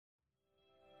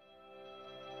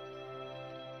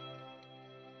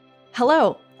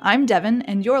Hello, I'm Devin,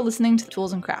 and you're listening to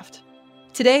Tools and Craft.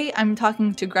 Today, I'm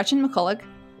talking to Gretchen McCulloch.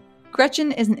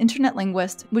 Gretchen is an internet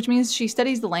linguist, which means she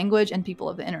studies the language and people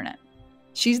of the internet.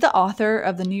 She's the author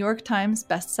of the New York Times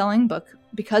best-selling book,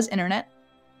 Because Internet,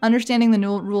 Understanding the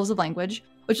New Rules of Language,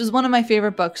 which is one of my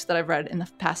favorite books that I've read in the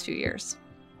past few years.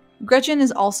 Gretchen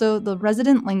is also the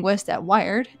resident linguist at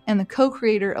Wired and the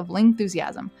co-creator of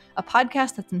Lingthusiasm, a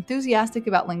podcast that's enthusiastic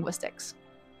about linguistics.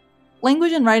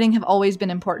 Language and writing have always been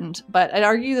important, but I'd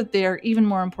argue that they are even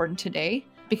more important today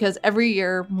because every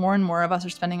year more and more of us are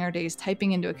spending our days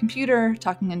typing into a computer,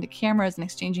 talking into cameras, and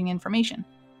exchanging information.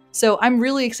 So I'm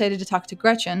really excited to talk to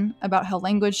Gretchen about how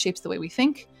language shapes the way we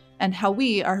think and how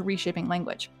we are reshaping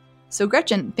language. So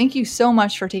Gretchen, thank you so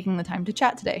much for taking the time to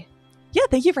chat today. Yeah,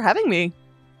 thank you for having me.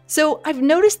 So I've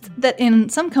noticed that in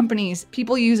some companies,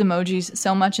 people use emojis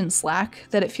so much in Slack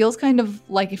that it feels kind of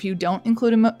like if you don't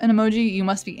include an emoji, you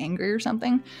must be angry or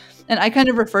something. And I kind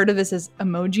of refer to this as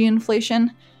emoji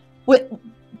inflation.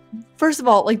 First of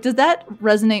all, does that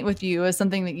resonate with you as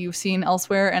something that you've seen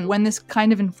elsewhere? And when this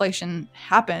kind of inflation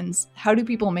happens, how do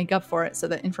people make up for it so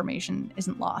that information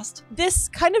isn't lost? This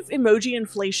kind of emoji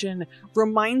inflation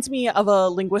reminds me of a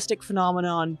linguistic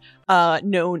phenomenon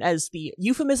known as the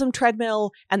euphemism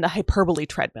treadmill and the hyperbole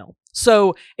treadmill.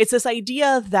 So it's this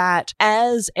idea that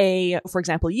as for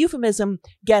example, euphemism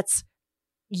gets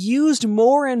used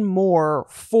more and more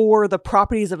for the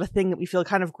properties of a thing that we feel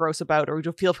kind of gross about or we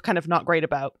feel kind of not great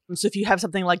about. And so if you have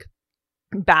something like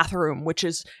bathroom, which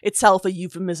is itself a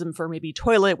euphemism for maybe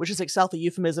toilet, which is itself a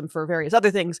euphemism for various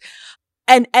other things.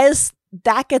 And as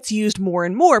that gets used more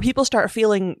and more, people start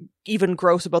feeling even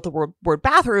gross about the word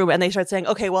bathroom, and they start saying,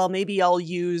 okay, well, maybe I'll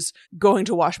use going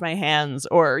to wash my hands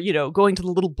or, going to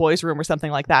the little boys' room or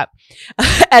something like that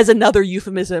as another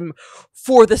euphemism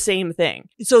for the same thing.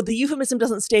 So the euphemism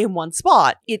doesn't stay in one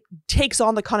spot. It takes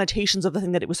on the connotations of the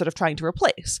thing that it was sort of trying to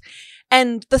replace.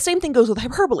 And the same thing goes with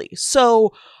hyperbole.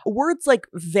 So words like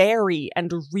very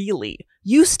and really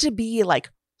used to be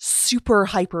super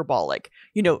hyperbolic.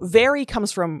 Very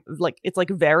comes from it's like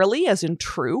verily as in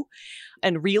true.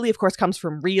 And really, of course, comes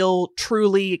from real.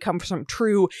 Truly comes from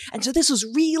true. And so this was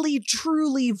really,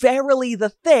 truly, verily the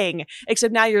thing.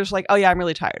 Except now you're just like, oh yeah, I'm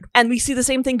really tired. And we see the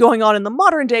same thing going on in the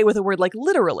modern day with a word like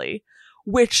literally,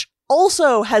 which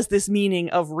also has this meaning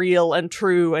of real and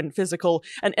true and physical.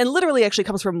 And literally actually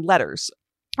comes from letters,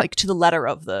 to the letter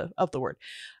of the word.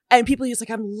 And people use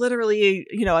I'm literally,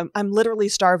 I'm literally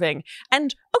starving.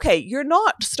 And okay, you're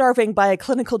not starving by a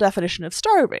clinical definition of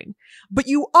starving, but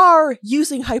you are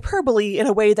using hyperbole in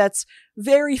a way that's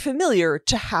very familiar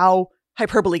to how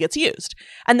hyperbole gets used.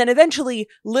 And then eventually,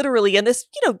 literally, and this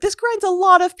grinds a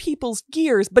lot of people's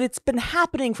gears, but it's been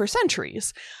happening for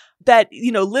centuries. That,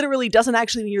 literally doesn't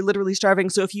actually mean you're literally starving.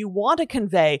 So if you want to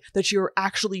convey that you're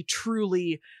actually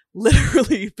truly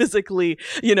literally, physically,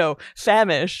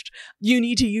 famished, you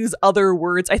need to use other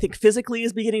words. I think physically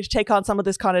is beginning to take on some of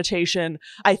this connotation.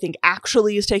 I think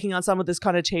actually is taking on some of this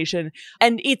connotation.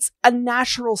 And it's a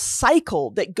natural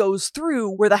cycle that goes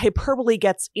through where the hyperbole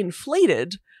gets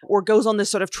inflated or goes on this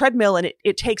sort of treadmill and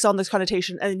it takes on this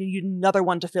connotation and you need another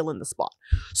one to fill in the spot.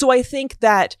 So I think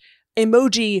that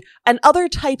emoji and other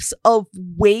types of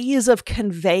ways of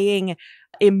conveying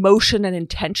emotion and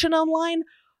intention online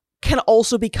can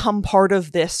also become part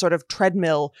of this sort of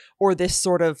treadmill or this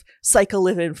sort of cycle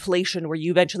of inflation where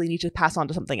you eventually need to pass on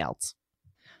to something else.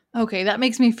 Okay, that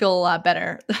makes me feel a lot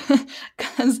better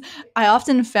because I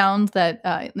often found that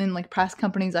in past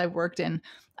companies I've worked in,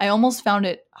 I almost found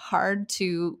it hard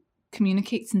to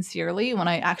communicate sincerely when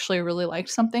I actually really liked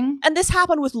something. And this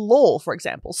happened with LOL, for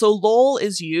example. So LOL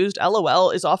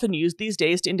LOL is often used these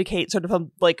days to indicate sort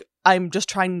of I'm just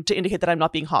trying to indicate that I'm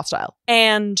not being hostile.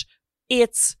 And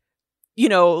it's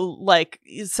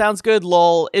it sounds good,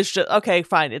 lol. It's just, okay,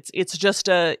 fine. It's just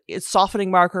it's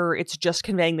softening marker. It's just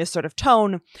conveying this sort of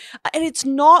tone. And it's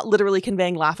not literally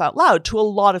conveying laugh out loud to a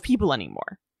lot of people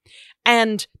anymore.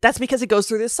 And that's because it goes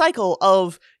through this cycle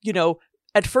of,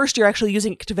 at first you're actually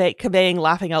using it to conveying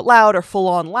laughing out loud or full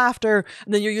on laughter.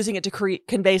 And then you're using it to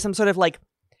convey some sort of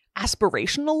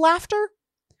aspirational laughter.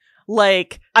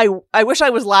 I wish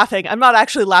I was laughing. I'm not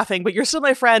actually laughing, but you're still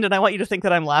my friend and I want you to think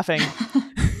that I'm laughing.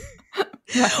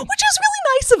 Which is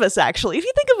really nice of us, actually, if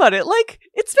you think about it.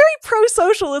 It's very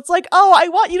pro-social. It's oh, I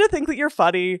want you to think that you're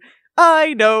funny.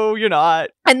 I know you're not.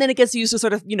 And then it gets used to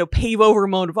sort of, pave over a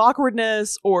moment of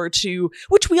awkwardness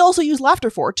which we also use laughter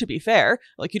for, to be fair.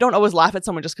 Like, you don't always laugh at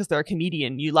someone just because they're a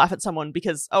comedian. You laugh at someone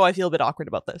because, oh, I feel a bit awkward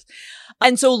about this.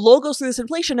 And so lol goes through this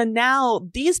inflation. And now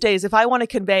these days, if I want to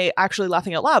convey actually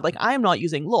laughing out loud, like, I am not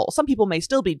using lol. Some people may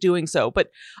still be doing so, but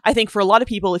I think for a lot of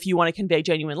people, if you want to convey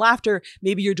genuine laughter,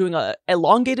 maybe you're doing a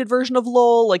elongated version of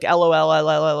lol, like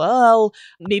LOL.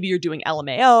 Maybe you're doing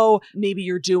LMAO. Maybe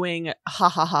you're doing ha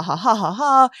ha ha ha ha ha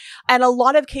ha. And a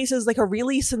lot of cases, like, a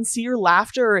really sincere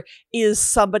laughter is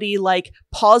somebody like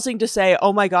pausing to say,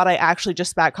 oh my God, I actually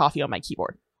just spat coffee on my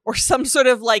keyboard, or some sort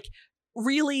of like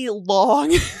really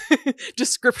long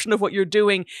description of what you're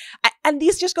doing. And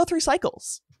these just go through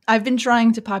cycles. I've been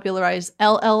trying to popularize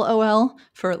LLOL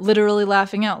for literally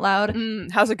laughing out loud.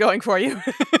 How's it going for you?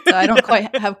 So I don't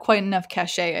have quite enough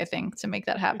cachet, I think, to make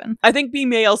that happen. I think B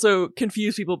may also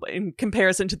confuse people in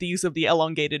comparison to the use of the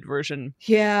elongated version.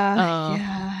 Yeah,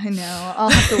 I know. I'll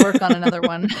have to work on another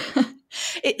one.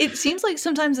 It seems like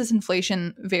sometimes this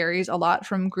inflation varies a lot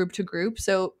from group to group.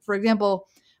 So, for example,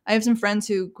 I have some friends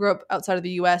who grew up outside of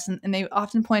the US, and they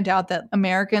often point out that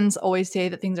Americans always say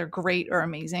that things are great or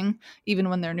amazing, even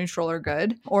when they're neutral or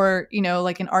good. Or,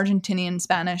 like in Argentinian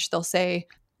Spanish, they'll say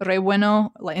re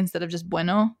bueno, like, instead of just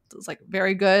bueno. It's like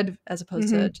very good as opposed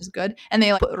to just good. And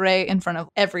they put re in front of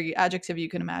every adjective you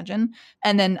can imagine.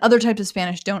 And then other types of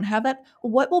Spanish don't have that.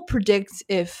 What will predict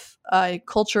if a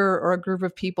culture or a group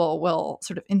of people will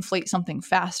sort of inflate something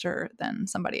faster than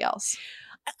somebody else?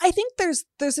 I think there's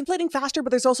inflating faster,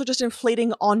 but there's also just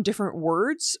inflating on different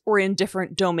words or in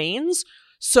different domains.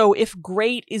 So if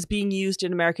great is being used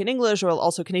in American English, or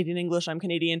also Canadian English, I'm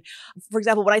Canadian. For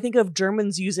example, when I think of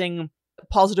Germans using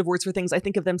positive words for things, I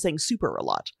think of them saying super a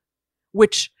lot,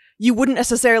 which you wouldn't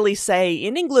necessarily say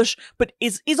in English, but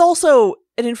is also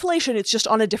an inflation. It's just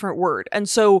on a different word. And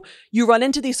so you run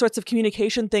into these sorts of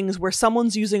communication things where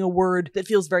someone's using a word that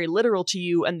feels very literal to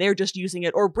you and they're just using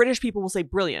it. Or British people will say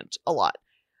brilliant a lot.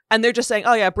 And they're just saying,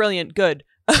 oh yeah, brilliant, good.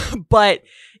 But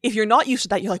if you're not used to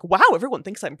that, you're like, wow, everyone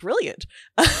thinks I'm brilliant.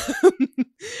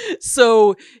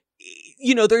 So,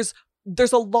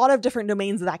 there's a lot of different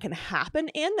domains that can happen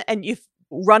in. And if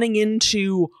running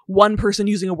into one person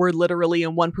using a word literally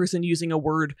and one person using a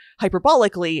word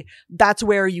hyperbolically, that's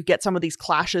where you get some of these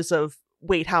clashes of,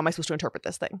 wait, how am I supposed to interpret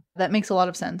this thing? That makes a lot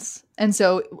of sense. And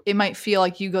so it might feel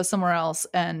like you go somewhere else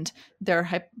and they're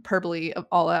hyperbole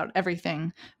all out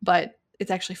everything, but it's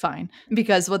actually fine,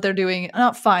 because what they're doing,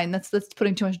 not fine, that's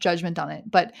putting too much judgment on it,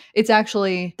 but it's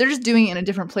actually, they're just doing it in a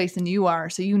different place than you are,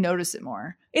 so you notice it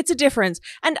more. It's a difference.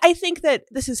 And I think that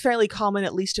this is fairly common,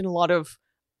 at least in a lot of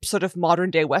sort of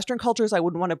modern day Western cultures. I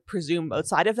wouldn't want to presume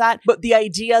outside of that, but the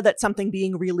idea that something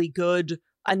being really good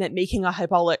and that making a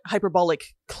hyperbolic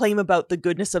claim about the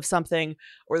goodness of something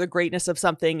or the greatness of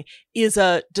something is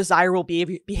a desirable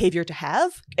behavior to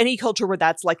have. Any culture where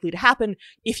that's likely to happen,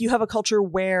 if you have a culture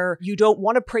where you don't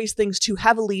want to praise things too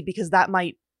heavily because that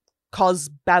might cause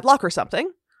bad luck or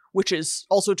something, which is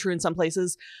also true in some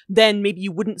places, then maybe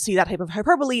you wouldn't see that type of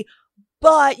hyperbole.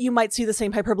 But you might see the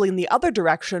same hyperbole in the other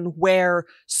direction, where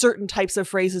certain types of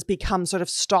phrases become sort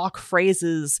of stock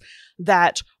phrases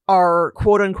that are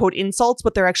quote unquote insults,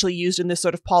 but they're actually used in this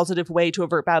sort of positive way to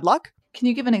avert bad luck. Can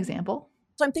you give an example?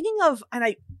 So I'm thinking of, and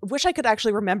I wish I could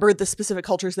actually remember the specific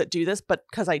cultures that do this, but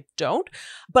because I don't.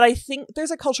 But I think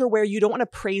there's a culture where you don't want to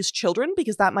praise children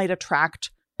because that might attract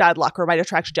bad luck or might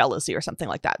attract jealousy or something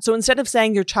like that. So instead of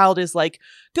saying your child is like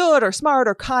good or smart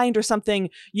or kind or something,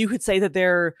 you could say that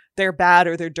they're bad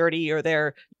or they're dirty or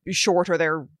they're short or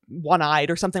they're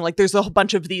one-eyed or something. Like, there's a whole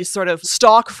bunch of these sort of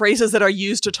stock phrases that are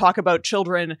used to talk about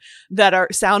children that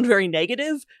sound very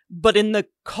negative, but in the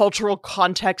cultural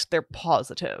context, they're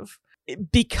positive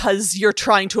because you're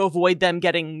trying to avoid them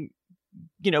getting,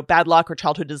 bad luck or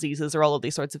childhood diseases or all of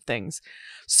these sorts of things.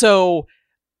 So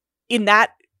in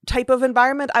that type of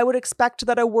environment, I would expect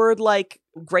that a word like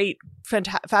great,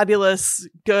 fabulous,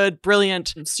 good,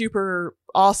 brilliant, super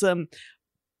awesome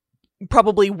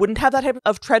probably wouldn't have that type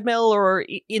of treadmill or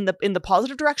in the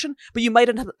positive direction, but you might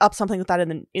end up something with that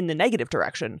in the negative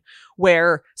direction,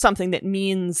 where something that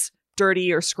means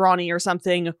dirty or scrawny or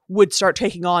something would start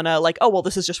taking on a like, oh, well,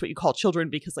 this is just what you call children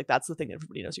because like that's the thing that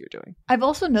everybody knows you're doing. I've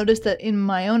also noticed that in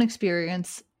my own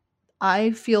experience,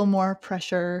 I feel more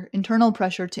internal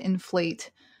pressure to inflate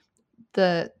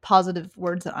the positive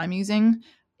words that I'm using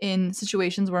in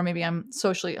situations where maybe I'm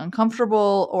socially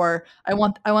uncomfortable, or I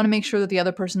want to make sure that the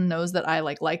other person knows that I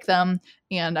like them,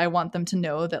 and I want them to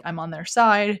know that I'm on their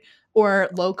side, or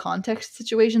low context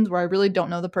situations where I really don't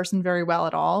know the person very well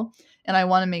at all, and I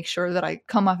want to make sure that I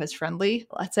come off as friendly.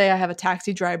 Let's say I have a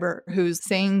taxi driver who's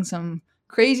saying some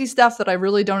crazy stuff that I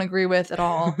really don't agree with at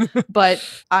all, but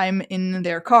I'm in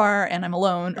their car and I'm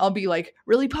alone, I'll be like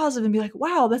really positive and be like,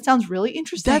 wow, that sounds really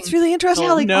interesting. That's really interesting.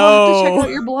 Yeah, like, I'll have to check out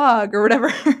your blog or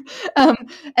whatever.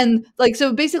 And like,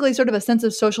 so basically sort of a sense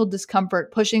of social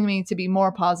discomfort pushing me to be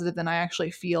more positive than I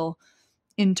actually feel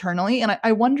internally. And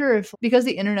I wonder if, because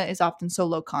the internet is often so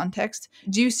low context,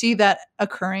 do you see that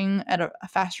occurring at a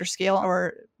faster scale,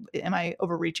 or am I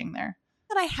overreaching there?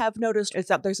 What I have noticed is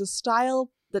that there's a style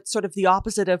that's sort of the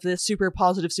opposite of this super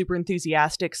positive, super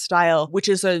enthusiastic style, which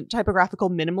is a typographical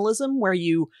minimalism where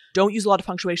you don't use a lot of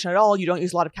punctuation at all. You don't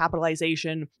use a lot of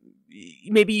capitalization.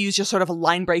 Maybe you use just sort of a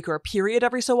line break or a period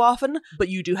every so often, but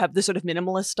you do have this sort of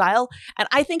minimalist style. And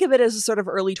I think of it as a sort of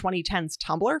early 2010s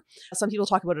Tumblr. Some people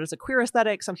talk about it as a queer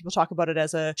aesthetic. Some people talk about it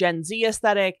as a Gen Z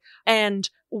aesthetic. And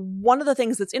one of the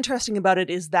things that's interesting about it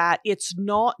is that it's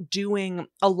not doing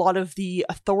a lot of the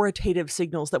authoritative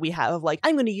signals that we have of like,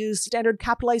 I'm going to use standard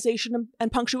capitalization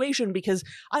and punctuation because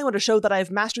I want to show that I've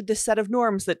mastered this set of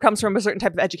norms that comes from a certain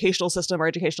type of educational system or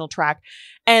educational track.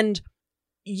 And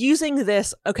using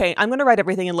this, okay, I'm going to write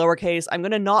everything in lowercase, I'm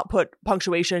going to not put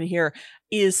punctuation here,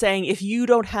 is saying if you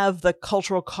don't have the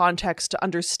cultural context to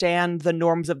understand the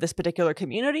norms of this particular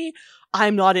community,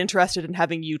 I'm not interested in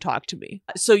having you talk to me.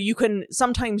 So you can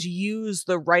sometimes use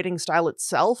the writing style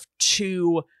itself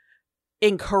to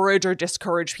encourage or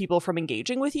discourage people from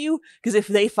engaging with you. Because if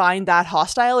they find that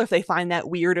hostile, if they find that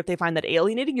weird, if they find that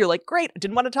alienating, you're like, great, I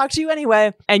didn't want to talk to you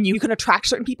anyway. And you can attract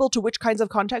certain people to which kinds of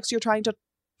context you're trying to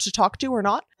talk to or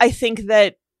not. I think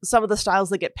that some of the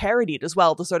styles that get parodied as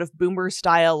well, the sort of boomer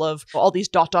style of all these ...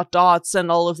 dots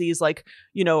and all of these like,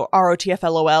 you know,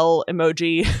 ROTFLOL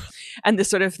emoji and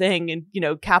this sort of thing, and, you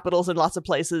know, capitals in lots of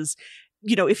places.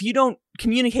 You know, if you don't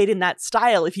communicate in that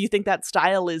style, if you think that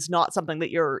style is not something that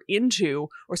you're into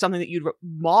or something that you'd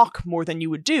mock more than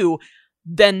you would do,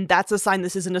 then that's a sign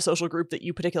this isn't a social group that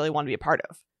you particularly want to be a part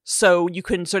of. So you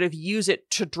can sort of use it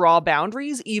to draw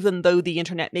boundaries, even though the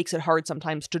internet makes it hard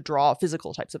sometimes to draw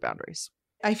physical types of boundaries.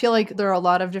 I feel like there are a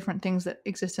lot of different things that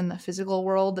exist in the physical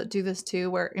world that do this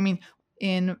too, where, I mean,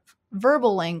 in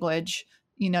verbal language,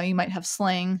 you know, you might have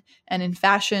slang, and in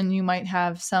fashion, you might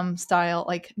have some style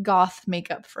like goth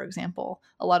makeup, for example.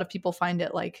 A lot of people find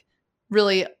it like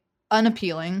really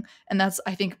unappealing, and that's,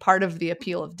 I think, part of the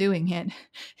appeal of doing it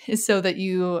is so that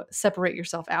you separate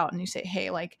yourself out and you say, hey,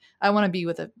 like, I want to be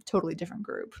with a totally different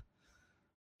group.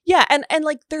 Yeah, and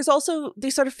like there's also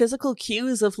these sort of physical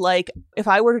cues of like, if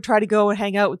I were to try to go and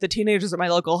hang out with the teenagers at my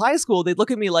local high school, they'd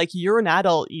look at me like, you're an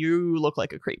adult, you look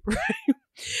like a creep, right?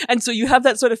 And so you have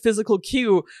that sort of physical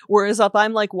cue, whereas if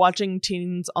I'm like watching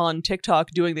teens on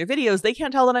TikTok doing their videos, they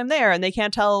can't tell that I'm there and they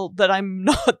can't tell that I'm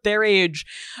not their age.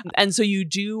 And so you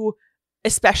do,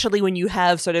 especially when you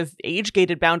have sort of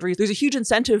age-gated boundaries, there's a huge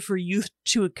incentive for youth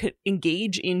to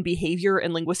engage in behavior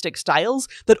and linguistic styles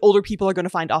that older people are going to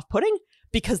find off-putting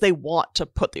because they want to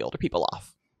put the older people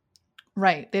off.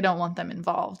 Right. They don't want them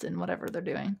involved in whatever they're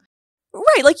doing.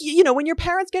 Right. Like, you know, when your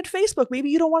parents get Facebook, maybe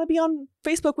you don't want to be on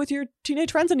Facebook with your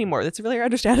teenage friends anymore. That's really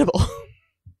understandable.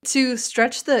 To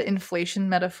stretch the inflation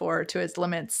metaphor to its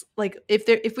limits, like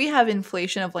if we have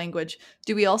inflation of language,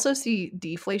 do we also see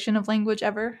deflation of language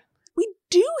ever? We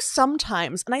do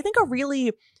sometimes. And I think a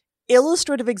really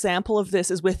illustrative example of this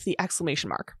is with the exclamation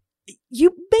mark.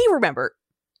 You may remember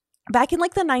back in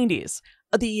like the 90s,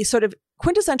 the sort of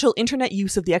quintessential internet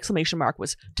use of the exclamation mark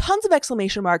was tons of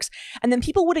exclamation marks, and then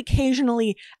people would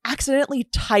occasionally accidentally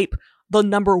type the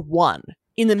number 1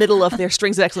 in the middle of their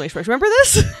strings of exclamation marks. Remember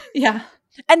this? Yeah.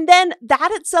 And then that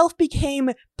itself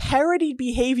became parodied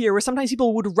behavior where sometimes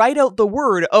people would write out the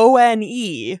word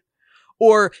O-N-E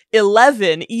or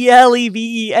 11,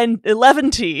 E-L-E-V-E-N,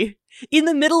 11T in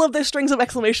the middle of their strings of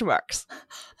exclamation marks.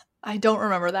 I don't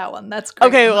remember that one. That's great.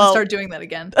 Okay, well, start doing that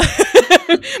again.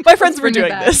 My friends were doing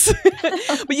this,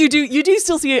 but you do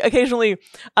still see it occasionally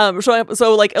showing up.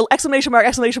 So like exclamation mark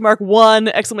 1,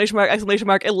 exclamation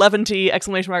mark 11T,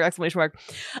 exclamation mark,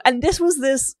 and this was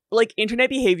this like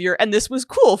internet behavior, and this was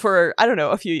cool for, I don't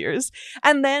know, a few years,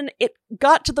 and then it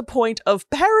got to the point of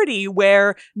parody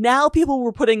where now people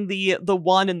were putting the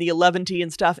 1 and the 11T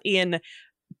and stuff in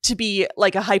to be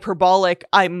like a hyperbolic,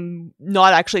 I'm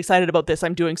not actually excited about this,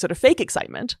 I'm doing sort of fake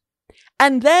excitement.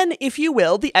 And then, if you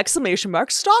will, the exclamation mark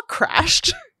stock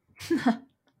crashed.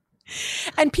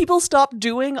 And people stopped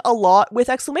doing a lot with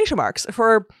exclamation marks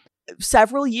for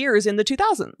several years in the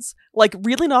 2000s. Like,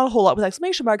 really not a whole lot with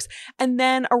exclamation marks. And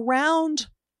then around,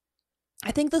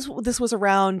 I think this was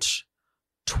around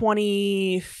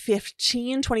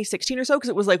 2015, 2016 or so, because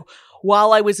it was like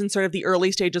while I was in sort of the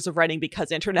early stages of writing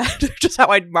because internet, just how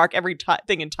I'd mark every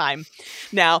thing in time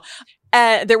now.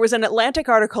 There was an Atlantic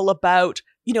article about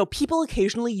people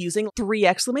occasionally using 3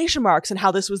 exclamation marks and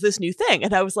how this was this new thing.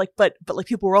 And I was like, but like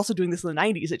people were also doing this in the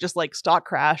 90s. It just like stock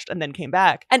crashed and then came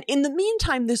back. And in the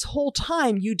meantime, this whole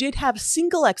time you did have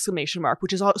single exclamation mark,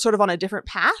 which is sort of on a different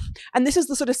path. And this is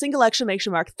the sort of single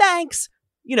exclamation mark. Thanks.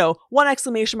 1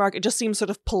 exclamation mark. It just seems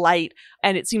sort of polite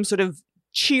and it seems sort of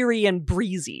cheery and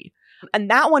breezy.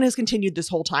 And that one has continued this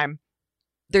whole time.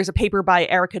 There's a paper by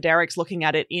Erica Derricks looking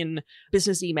at it in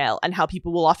Business Email and how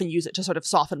people will often use it to sort of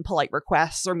soften polite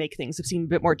requests or make things seem a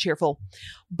bit more cheerful.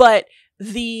 But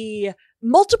the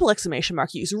multiple exclamation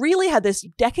mark use really had this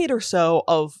decade or so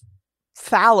of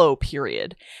fallow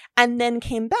period and then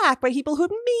came back by people who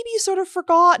had maybe sort of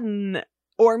forgotten,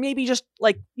 or maybe just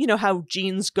like, how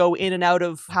jeans go in and out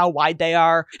of how wide they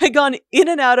are, had gone in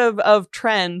and out of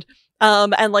trend.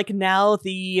 And like now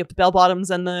the bell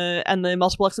bottoms and the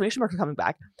multiple exclamation marks are coming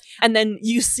back. And then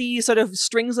you see sort of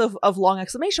strings of long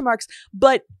exclamation marks,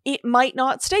 but it might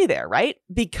not stay there, right?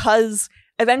 Because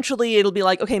eventually it'll be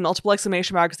like, okay, multiple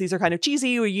exclamation marks, these are kind of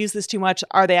cheesy. We use this too much.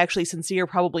 Are they actually sincere?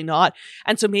 Probably not.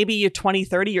 And so maybe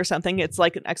 2030 or something, it's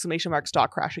like an exclamation mark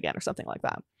stock crash again or something like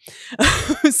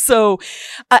that. So,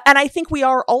 and I think we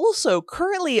are also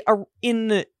currently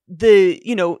in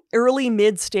the, early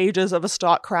mid stages of a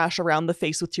stock crash around the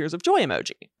face with tears of joy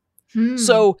emoji.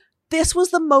 So this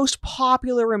was the most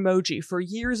popular emoji for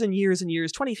years and years and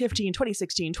years. 2015,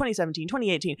 2016, 2017,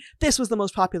 2018. This was the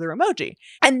most popular emoji.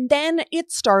 And then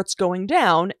it starts going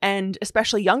down, and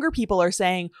especially younger people are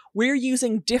saying, we're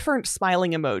using different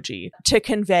smiling emoji to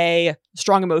convey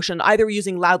strong emotion. Either we're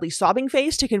using loudly sobbing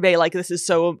face to convey like, this is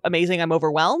so amazing, I'm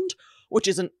overwhelmed, which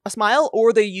isn't a smile,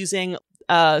 or they're using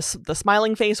the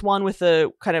smiling face one with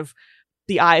the kind of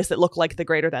the eyes that look like the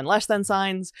greater than less than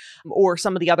signs, or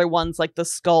some of the other ones like the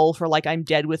skull for like I'm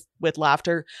dead with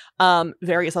laughter,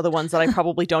 various other ones that I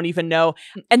probably don't even know.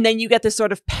 And then you get this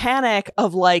sort of panic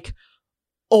of like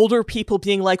older people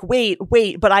being like, wait,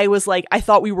 but I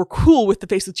thought we were cool with the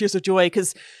face with tears of joy,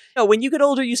 because when you get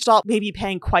older, you stop maybe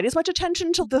paying quite as much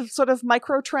attention to the sort of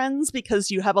micro trends because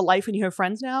you have a life and you have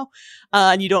friends now,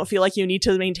 and you don't feel like you need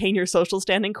to maintain your social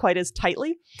standing quite as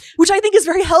tightly, which I think is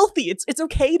very healthy. It's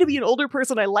okay to be an older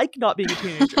person. I like not being a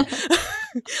teenager.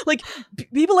 Like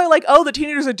people are like, oh, the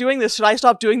teenagers are doing this. Should I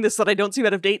stop doing this so that I don't seem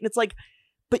out of date? And it's like,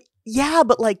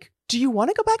 but like, do you want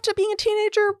to go back to being a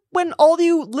teenager when all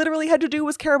you literally had to do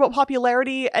was care about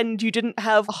popularity and you didn't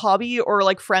have a hobby or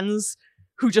like friends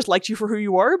who just liked you for who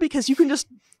you were? Because you can just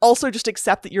also just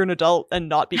accept that you're an adult and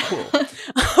not be cool.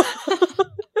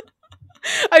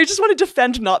 I just want to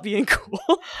defend not being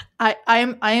cool. I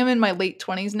am in my late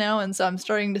 20s now, and so I'm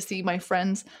starting to see my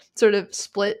friends sort of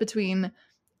split between,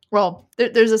 well,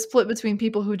 there's a split between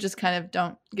people who just kind of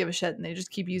don't give a shit and they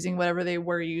just keep using whatever they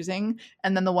were using.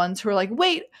 And then the ones who are like,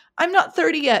 wait, I'm not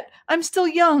 30 yet. I'm still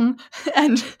young.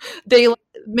 And they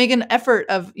make an effort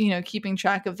of, keeping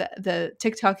track of the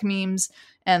TikTok memes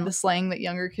and the slang that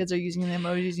younger kids are using, the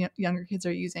emojis younger kids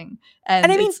are using. And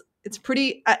I mean, it's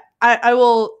pretty, I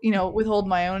will, withhold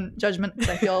my own judgment because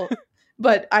I feel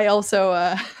but I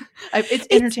also, it's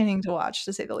entertaining to watch,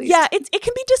 to say the least. Yeah, it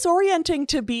can be disorienting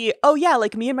to be, oh yeah,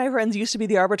 like me and my friends used to be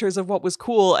the arbiters of what was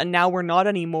cool, and now we're not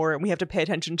anymore, and we have to pay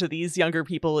attention to these younger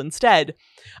people instead.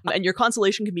 And your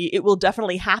consolation can be, it will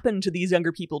definitely happen to these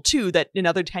younger people too, that in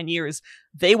another 10 years,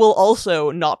 they will also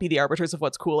not be the arbiters of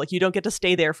what's cool. Like, you don't get to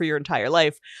stay there for your entire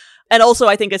life. And also,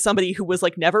 I think as somebody who was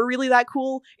like never really that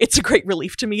cool, it's a great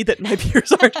relief to me that my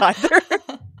peers aren't either.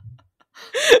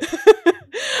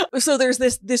 So there's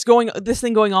this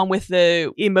thing going on with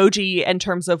the emoji in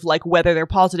terms of like whether they're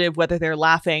positive, whether they're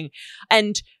laughing.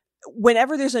 And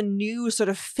whenever there's a new sort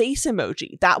of face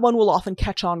emoji, that one will often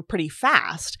catch on pretty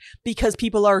fast because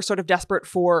people are sort of desperate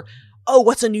for, oh,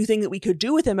 what's a new thing that we could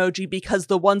do with emoji, because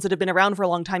the ones that have been around for a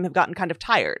long time have gotten kind of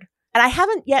tired. And I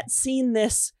haven't yet seen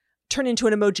this turn into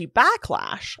an emoji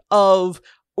backlash of,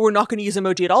 we're not going to use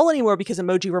emoji at all anymore because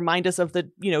emoji remind us of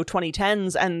the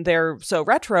 2010s and they're so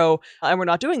retro and we're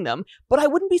not doing them. But I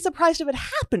wouldn't be surprised if it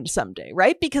happened someday,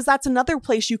 right? Because that's another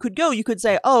place you could go. You could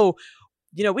say, oh,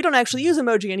 we don't actually use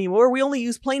emoji anymore. We only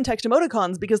use plain text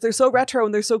emoticons because they're so retro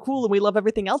and they're so cool and we love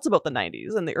everything else about the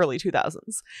 90s and the early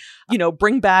 2000s.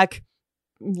 Bring back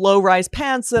low-rise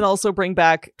pants and also bring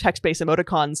back text-based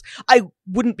emoticons. I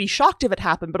wouldn't be shocked if it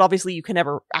happened, but obviously you can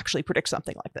never actually predict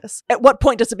something like this. At what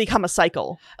point does it become a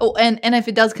cycle? Oh, and if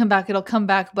it does come back, it'll come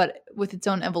back, but with its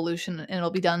own evolution, and it'll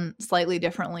be done slightly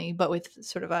differently, but with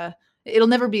sort of it'll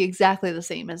never be exactly the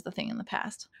same as the thing in the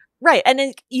past. Right.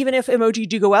 And even if emoji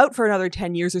do go out for another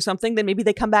 10 years or something, then maybe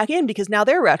they come back in because now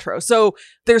they're retro. So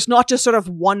there's not just sort of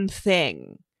one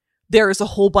thing. There is a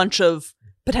whole bunch of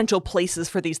potential places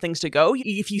for these things to go.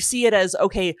 If you see it as,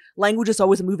 okay, language is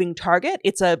always a moving target,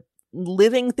 it's a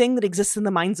living thing that exists in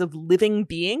the minds of living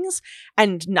beings,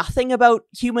 and nothing about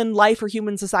human life or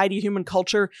human society, human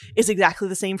culture is exactly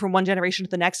the same from one generation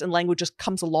to the next, and language just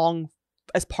comes along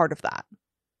as part of that.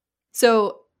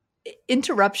 So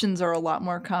interruptions are a lot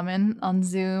more common on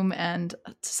Zoom and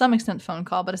to some extent phone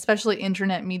call, but especially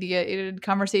internet mediated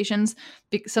conversations,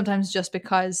 sometimes just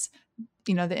because,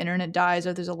 the internet dies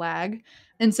or there's a lag.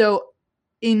 And so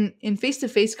in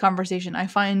face-to-face conversation, I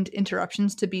find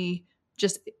interruptions to be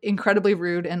just incredibly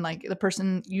rude, and like the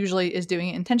person usually is doing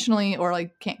it intentionally or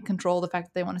like can't control the fact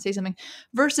that they want to say something,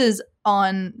 versus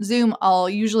on Zoom, I'll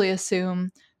usually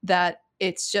assume that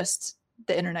it's just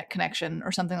the internet connection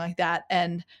or something like that,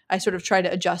 and I sort of try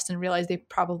to adjust and realize they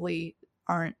probably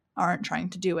aren't trying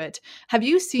to do it. Have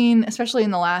you seen, especially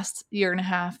in the last year and a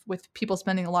half with people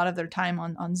spending a lot of their time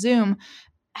on Zoom,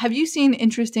 have you seen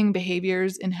interesting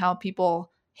behaviors in how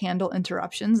people handle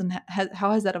interruptions, and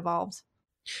how has that evolved?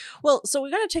 Well, so we're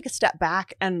going to take a step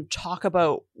back and talk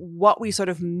about what we sort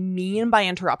of mean by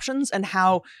interruptions and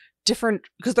how different,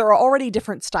 because there are already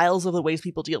different styles of the ways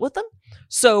people deal with them.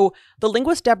 So the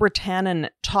linguist Deborah Tannen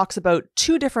talks about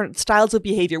two different styles of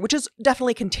behavior, which is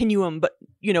definitely a continuum, but,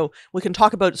 we can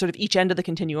talk about sort of each end of the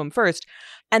continuum first.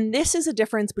 And this is a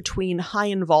difference between high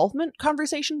involvement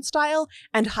conversation style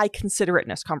and high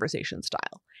considerateness conversation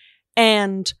style.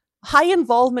 And high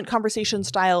involvement conversation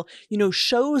style,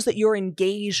 shows that you're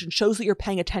engaged and shows that you're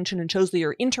paying attention and shows that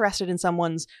you're interested in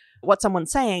what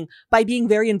someone's saying by being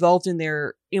very involved in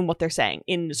what they're saying,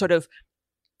 in sort of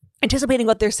anticipating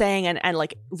what they're saying and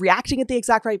like reacting at the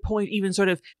exact right point, even sort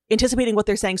of anticipating what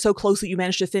they're saying so close that you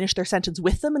manage to finish their sentence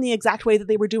with them in the exact way that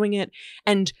they were doing it,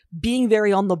 and being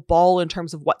very on the ball in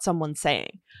terms of what someone's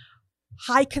saying.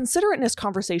 High considerateness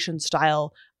conversation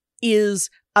style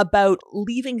is about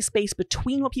leaving space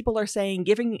between what people are saying,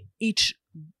 giving each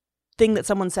thing that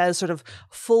someone says sort of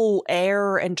full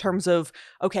air in terms of,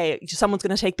 okay, someone's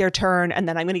going to take their turn, and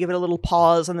then I'm going to give it a little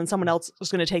pause, and then someone else is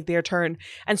going to take their turn,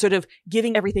 and sort of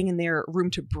giving everything in there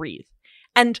room to breathe.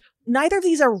 And neither of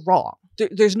these are wrong.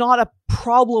 There's not a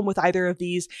problem with either of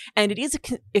these, and it is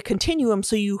a continuum,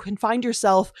 so you can find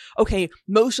yourself, okay,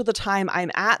 most of the time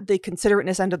I'm at the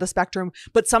considerateness end of the spectrum,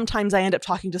 but sometimes I end up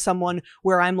talking to someone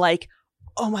where I'm like,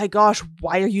 oh my gosh,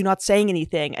 why are you not saying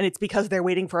anything? And it's because they're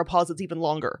waiting for a pause that's even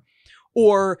longer.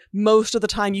 Or most of the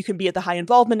time you can be at the high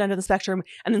involvement end of the spectrum,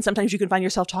 and then sometimes you can find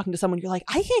yourself talking to someone, you're like,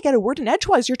 I can't get a word in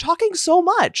edgewise, you're talking so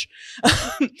much.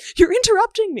 You're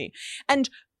interrupting me. And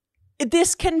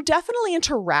this can definitely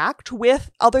interact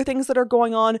with other things that are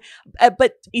going on,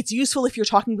 but it's useful if you're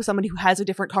talking with somebody who has a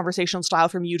different conversational style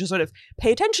from you to sort of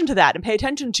pay attention to that, and pay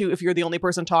attention to if you're the only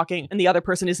person talking and the other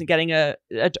person isn't getting a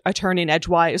turn in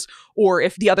edgewise, or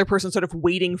if the other person's sort of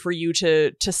waiting for you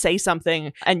to say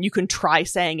something and you can try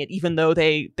saying it even though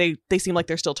they seem like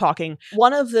they're still talking.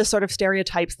 One of the sort of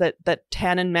stereotypes that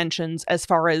Tannen mentions as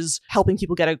far as helping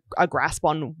people get a grasp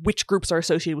on which groups are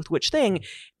associated with which thing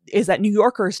is that New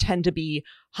Yorkers tend to be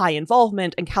high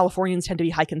involvement and Californians tend to be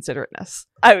high considerateness.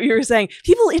 You were saying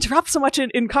people interrupt so much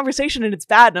in conversation and it's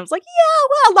bad. And I was like, yeah,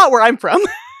 well, not where I'm from.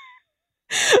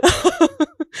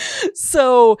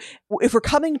 So if we're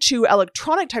coming to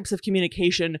electronic types of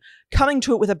communication, coming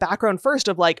to it with a background first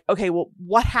of like, okay, well,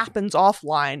 what happens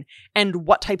offline and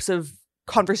what types of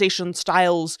conversation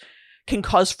styles can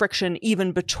cause friction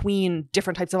even between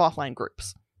different types of offline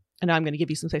groups. And now I'm going to give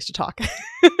you some space to talk.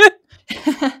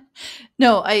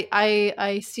 No,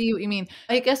 I see what you mean.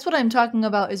 I guess what I'm talking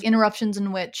about is interruptions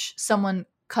in which someone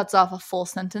cuts off a full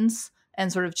sentence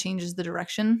and sort of changes the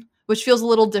direction, which feels a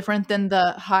little different than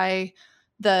the high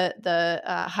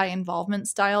involvement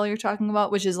style you're talking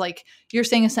about, which is like you're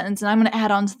saying a sentence and I'm going to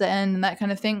add on to the end and that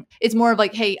kind of thing. It's more of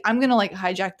like, hey, I'm going to like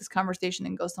hijack this conversation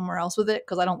and go somewhere else with it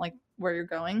because I don't like where you're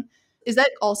going. Is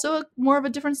that also more of a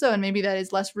difference though? And maybe that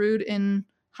is less rude in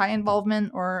high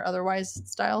involvement or otherwise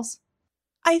styles?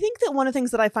 I think that one of the things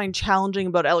that I find challenging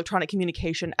about electronic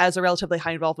communication as a relatively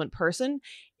high involvement person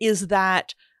is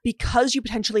that because you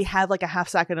potentially have like a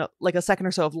second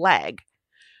or so of lag,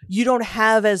 you don't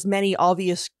have as many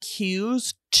obvious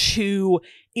cues to,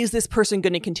 is this person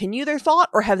going to continue their thought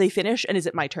or have they finished and is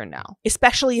it my turn now?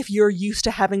 Especially if you're used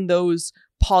to having those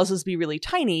pauses be really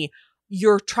tiny,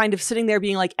 you're trying to sitting there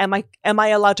being like, am I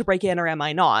allowed to break in or am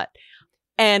I not?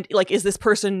 And like, is this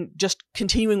person just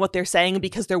continuing what they're saying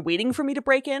because they're waiting for me to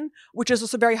break in, which is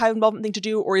also a very high involvement thing to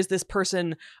do? Or is this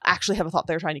person actually have a thought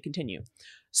they're trying to continue?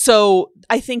 So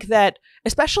I think that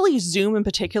especially Zoom in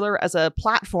particular as a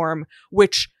platform,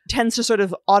 which tends to sort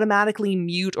of automatically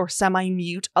mute or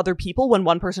semi-mute other people when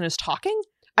one person is talking,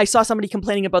 I saw somebody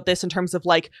complaining about this in terms of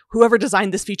like, whoever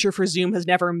designed this feature for Zoom has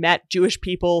never met Jewish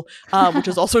people, which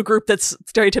is also a group that's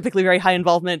stereotypically very high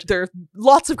involvement. There are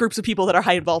lots of groups of people that are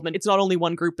high involvement. It's not only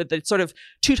one group, but it's sort of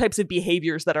two types of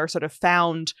behaviors that are sort of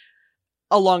found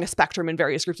along a spectrum in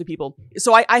various groups of people.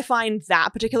 So I find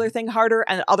that particular thing harder,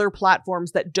 and other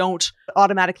platforms that don't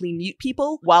automatically mute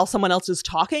people while someone else is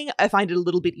talking, I find it a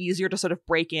little bit easier to sort of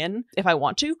break in if I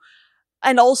want to.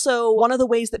 And also, one of the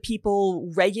ways that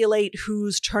people regulate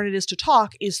whose turn it is to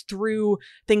talk is through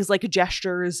things like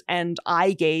gestures and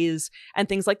eye gaze and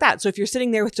things like that. So if you're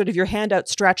sitting there with sort of your hand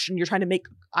outstretched and you're trying to make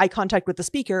eye contact with the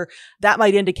speaker, that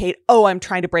might indicate, oh, I'm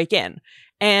trying to break in.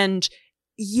 And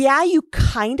yeah, you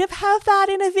kind of have that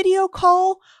in a video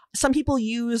call. Some people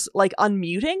use like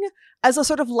unmuting as a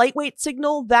sort of lightweight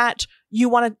signal that you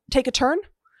want to take a turn.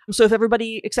 So if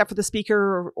everybody except for the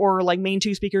speaker or like main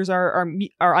two speakers are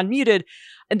unmuted,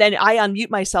 and then I unmute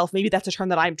myself, maybe that's a turn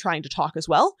that I'm trying to talk as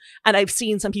well. And I've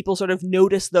seen some people sort of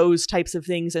notice those types of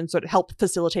things and sort of help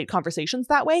facilitate conversations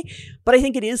that way. But I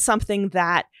think it is something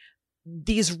that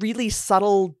these really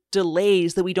subtle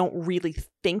delays that we don't really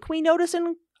think we notice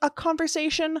in a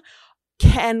conversation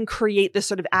can create this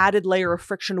sort of added layer of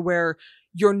friction where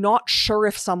you're not sure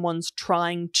if someone's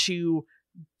trying to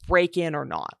break in or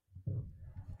not.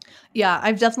 Yeah,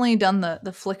 I've definitely done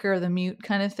the flicker, the mute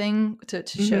kind of thing to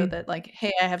show that like,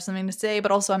 hey, I have something to say,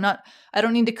 but also I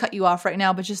don't need to cut you off right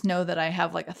now, but just know that I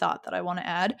have like a thought that I want to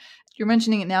add. You're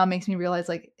mentioning it now makes me realize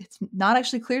like it's not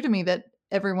actually clear to me that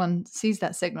everyone sees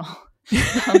that signal.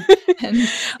 And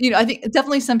I think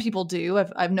definitely some people do.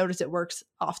 I've noticed it works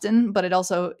often, but it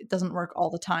doesn't work all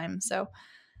the time. So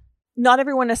not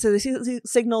everyone necessarily sees the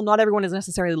signal. Not everyone is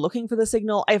necessarily looking for the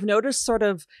signal. I've noticed sort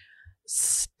of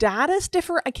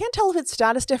I can't tell if it's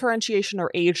status differentiation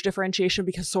or age differentiation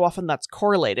because so often that's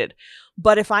correlated.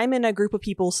 But if I'm in a group of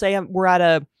people, say we're at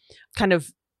a kind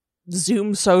of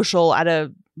Zoom social at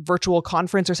a virtual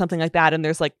conference or something like that, and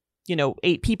there's like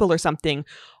 8 people or something,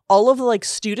 all of the like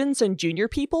students and junior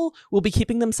people will be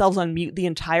keeping themselves on mute the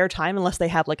entire time unless they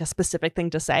have like a specific thing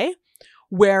to say.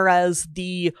 Whereas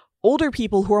the older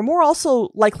people, who are more also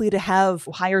likely to have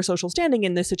higher social standing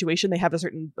in this situation, they have a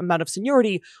certain amount of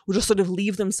seniority, will just sort of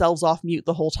leave themselves off mute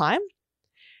the whole time.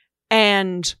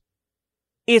 And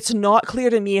it's not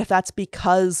clear to me if that's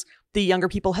because the younger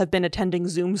people have been attending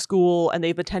Zoom school and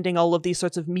they've attending all of these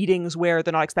sorts of meetings where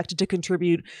they're not expected to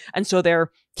contribute, and so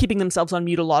they're keeping themselves on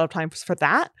mute a lot of times for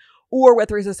that, or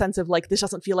whether there's a sense of like, this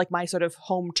doesn't feel like my sort of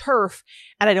home turf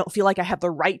and I don't feel like I have the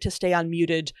right to stay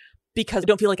unmuted because I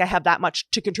don't feel like I have that much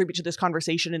to contribute to this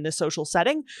conversation in this social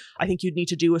setting. I think you'd need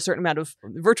to do a certain amount of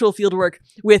virtual fieldwork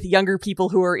with younger people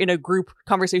who are in a group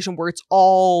conversation where it's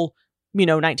all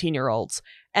 19-year-olds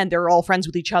and they're all friends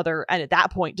with each other. And at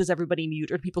that point, does everybody mute,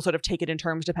 or do people sort of take it in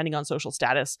terms depending on social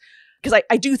status? Because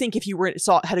I do think if you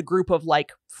had a group of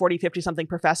like 40, 50 something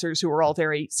professors who were all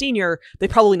very senior,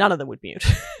 probably none of them would mute.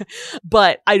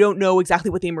 But I don't know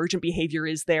exactly what the emergent behavior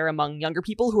is there among younger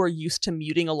people who are used to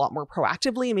muting a lot more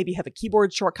proactively and maybe have a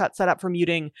keyboard shortcut set up for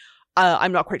muting.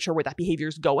 I'm not quite sure where that behavior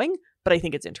is going, but I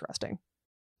think it's interesting.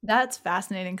 That's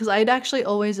fascinating because I'd actually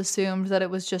always assumed that it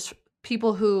was just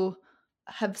people who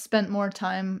have spent more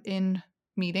time in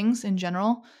meetings in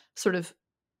general, sort of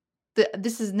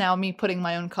this is now me putting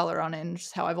my own color on it and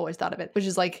just how I've always thought of it, which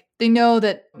is like they know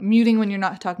that muting when you're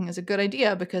not talking is a good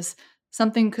idea because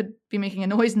something could be making a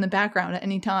noise in the background at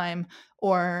any time,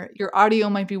 or your audio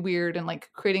might be weird and like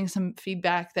creating some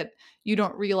feedback that you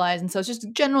don't realize. And so it's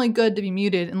just generally good to be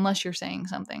muted unless you're saying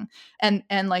something. And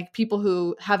like people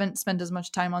who haven't spent as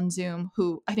much time on Zoom,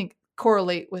 who I think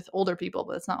correlate with older people,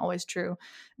 but it's not always true,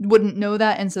 wouldn't know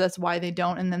that, and so that's why they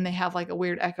don't, and then they have like a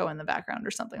weird echo in the background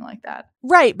or something like that.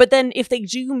 Right, but then if they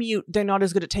do mute, they're not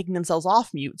as good at taking themselves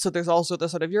off mute, so there's also the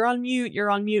sort of you're on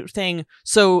mute thing.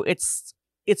 So it's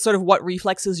sort of what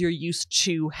reflexes you're used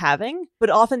to having. But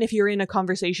often if you're in a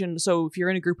conversation, so if you're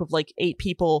in a group of like 8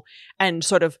 people and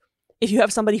sort of if you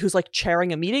have somebody who's like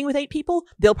chairing a meeting with 8 people,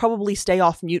 they'll probably stay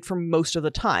off mute for most of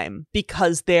the time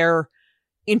because they're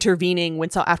intervening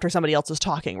after somebody else is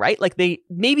talking, right? Like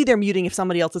maybe they're muting if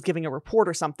somebody else is giving a report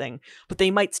or something, but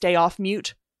they might stay off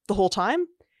mute the whole time,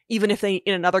 even if in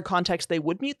another context they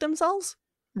would mute themselves.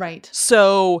 Right.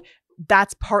 So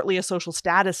that's partly a social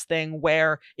status thing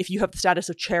where if you have the status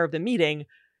of chair of the meeting,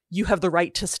 you have the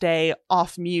right to stay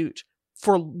off mute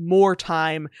for more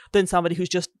time than somebody who's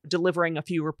just delivering a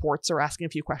few reports or asking a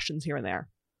few questions here and there.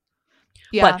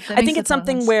 Yeah, but I think it's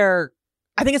something where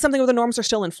the norms are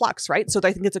still in flux, right? So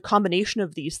I think it's a combination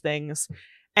of these things.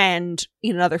 And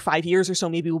in another 5 years or so,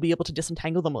 maybe we'll be able to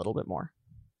disentangle them a little bit more.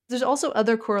 There's also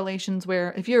other correlations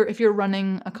where if you're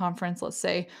running a conference, let's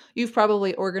say, you've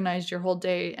probably organized your whole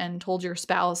day and told your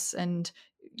spouse and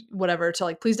whatever to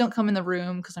like, please don't come in the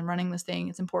room because I'm running this thing.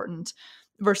 It's important.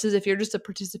 Versus if you're just a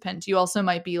participant, you also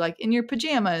might be like in your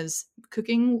pajamas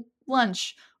cooking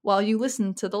lunch while you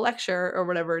listen to the lecture or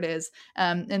whatever it is.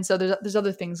 And so there's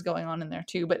other things going on in there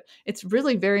too, but it's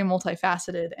really very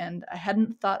multifaceted. And I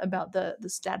hadn't thought about the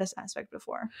status aspect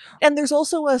before. And there's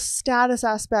also a status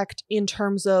aspect in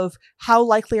terms of how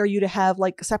likely are you to have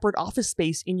like separate office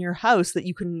space in your house that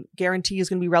you can guarantee is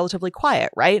going to be relatively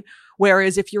quiet, right?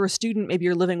 Whereas if you're a student, maybe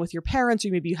you're living with your parents, or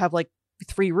maybe you have like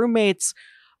 3 roommates,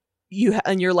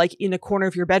 and you're like in a corner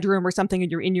of your bedroom or something,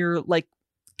 and you're in your like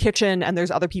kitchen and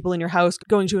there's other people in your house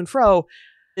going to and fro,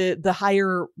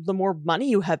 the more money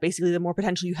you have, basically, the more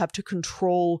potential you have to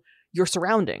control your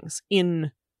surroundings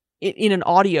in an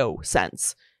audio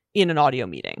sense, in an audio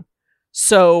meeting.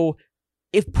 So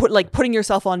if putting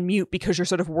yourself on mute because you're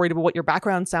sort of worried about what your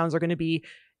background sounds are going to be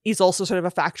is also sort of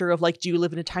a factor of like, do you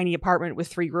live in a tiny apartment with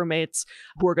 3 roommates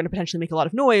who are going to potentially make a lot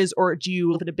of noise, or do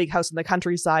you live in a big house in the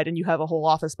countryside and you have a whole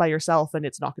office by yourself and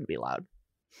it's not going to be loud?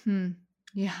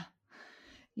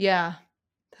 Yeah,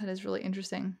 that is really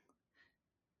interesting.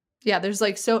 Yeah, there's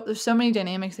so many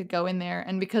dynamics that go in there,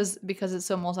 and because it's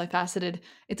so multifaceted,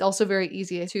 it's also very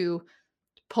easy to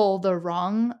pull the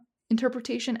wrong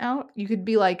interpretation out. You could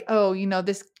be like, oh,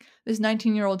 this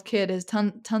 19-year-old kid has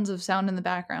tons of sound in the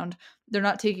background. They're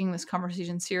not taking this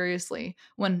conversation seriously.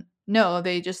 When no,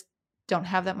 they just don't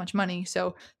have that much money,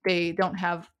 so they don't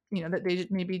have, that they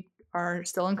just maybe are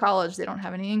still in college. They don't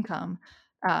have any income.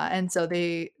 And so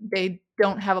they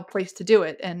don't have a place to do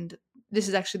it. And this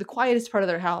is actually the quietest part of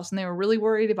their house. And they were really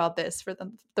worried about this for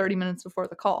the 30 minutes before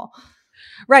the call.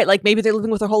 Right. Like maybe they're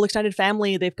living with their whole extended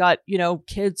family. They've got,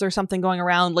 kids or something going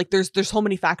around. Like there's so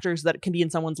many factors that can be in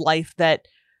someone's life that,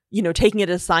 taking it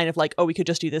as a sign of like, oh, we could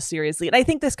just do this seriously. And I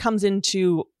think this comes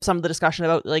into some of the discussion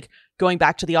about like going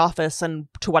back to the office and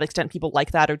to what extent people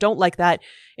like that or don't like that.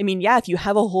 I mean, yeah, if you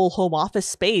have a whole home office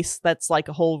space that's like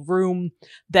a whole room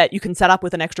that you can set up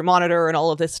with an extra monitor and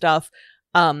all of this stuff,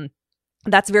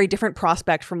 that's a very different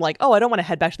prospect from like, oh, I don't want to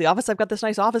head back to the office. I've got this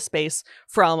nice office space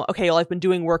from, okay, well, I've been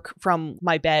doing work from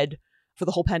my bed for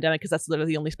the whole pandemic because that's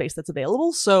literally the only space that's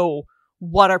available. So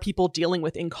what are people dealing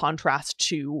with in contrast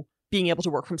to being able to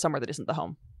work from somewhere that isn't the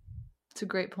home? It's a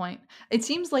great point. It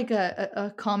seems like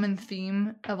a common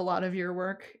theme of a lot of your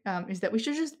work is that we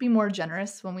should just be more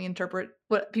generous when we interpret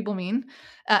what people mean.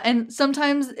 And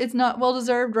sometimes it's not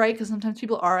well-deserved, right? Because sometimes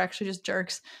people are actually just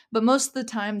jerks. But most of the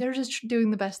time, they're just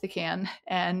doing the best they can.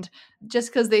 And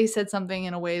just because they said something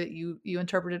in a way that you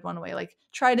interpreted one way, like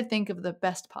try to think of the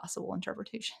best possible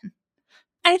interpretation.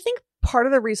 I think part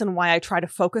of the reason why I try to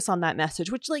focus on that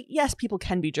message, which like, yes, people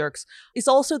can be jerks, is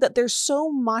also that there's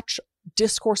so much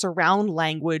discourse around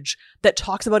language that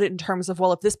talks about it in terms of,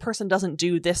 well, if this person doesn't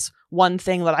do this one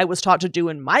thing that I was taught to do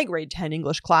in my grade 10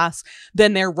 English class,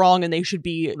 then they're wrong and they should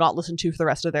be not listened to for the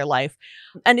rest of their life.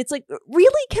 And it's like,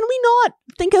 really, can we not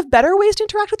think of better ways to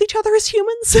interact with each other as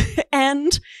humans?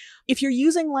 And if you're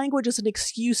using language as an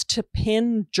excuse to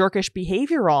pin jerkish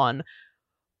behavior on,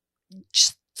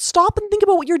 just stop and think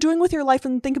about what you're doing with your life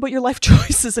and think about your life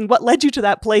choices and what led you to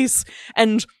that place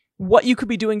and what you could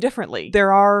be doing differently.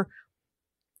 There are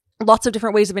lots of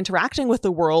different ways of interacting with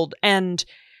the world. And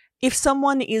if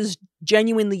someone is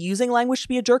genuinely using language to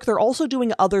be a jerk, they're also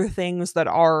doing other things that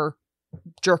are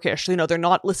jerkish. They're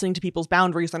not listening to people's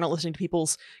boundaries. They're not listening to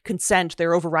people's consent.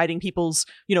 They're overriding people's,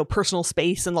 personal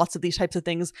space and lots of these types of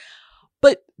things.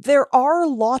 But there are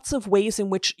lots of ways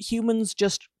in which humans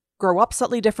just grow up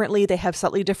slightly differently. They have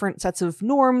slightly different sets of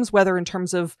norms, whether in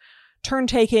terms of turn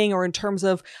taking or in terms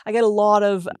of, I get a lot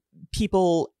of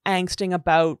people angsting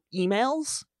about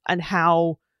emails and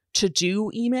how to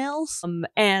do emails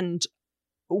and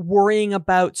worrying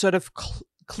about sort of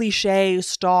cliche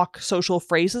stock social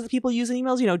phrases that people use in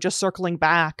emails, just circling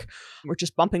back or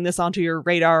just bumping this onto your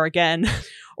radar again,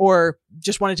 or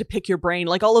just wanted to pick your brain,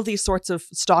 like all of these sorts of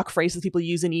stock phrases people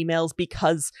use in emails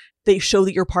because they show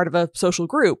that you're part of a social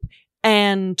group.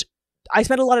 And I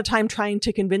spent a lot of time trying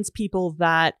to convince people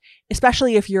that,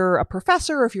 especially if you're a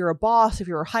professor, if you're a boss, if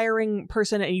you're a hiring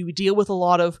person and you deal with a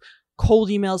lot of cold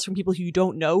emails from people who you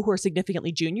don't know who are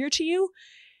significantly junior to you,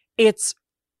 it's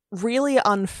really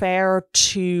unfair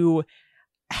to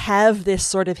have this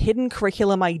sort of hidden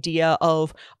curriculum idea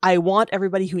of, I want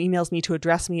everybody who emails me to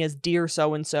address me as dear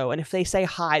so-and-so, and if they say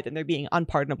hi, then they're being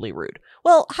unpardonably rude.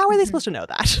 Well, how are they supposed to know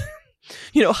that?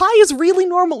 Hi is really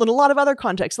normal in a lot of other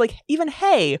contexts, like even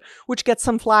hey, which gets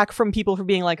some flack from people for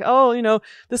being like, oh,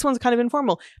 this one's kind of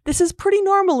informal. This is pretty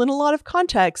normal in a lot of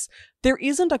contexts. There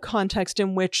isn't a context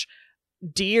in which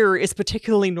dear is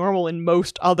particularly normal in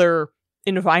most other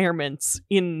environments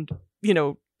in,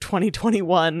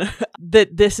 2021,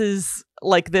 that this is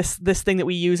like this thing that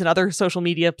we use in other social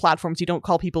media platforms. You don't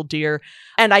call people dear.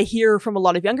 And I hear from a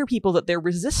lot of younger people that they're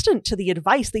resistant to the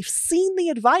advice. They've seen the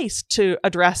advice to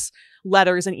address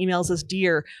letters and emails as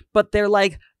dear, but they're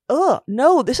like, oh,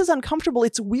 no, this is uncomfortable.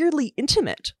 It's weirdly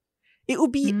intimate. It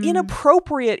would be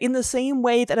inappropriate in the same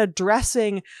way that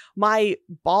addressing my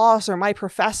boss or my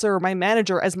professor or my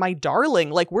manager as my darling.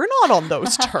 Like, we're not on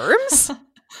those terms.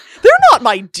 They're not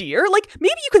my dear. Like,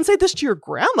 maybe you can say this to your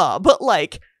grandma, but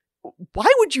like,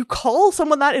 why would you call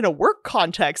someone that in a work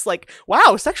context? Like,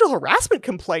 wow, sexual harassment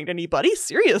complaint, anybody?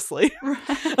 Seriously.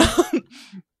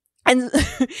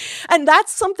 And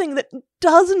that's something that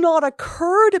does not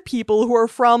occur to people who are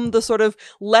from the sort of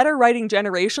letter writing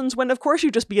generations, when of course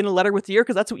you just begin a letter with dear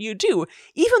because that's what you do.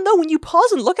 Even though when you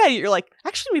pause and look at it, you're like,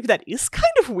 actually, maybe that is kind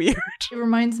of weird. It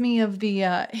reminds me of the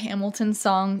Hamilton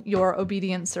song, Your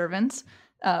Obedient Servant,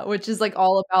 which is like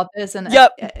all about this. And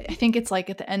yep. I think it's like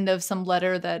at the end of some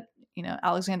letter that,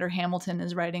 Alexander Hamilton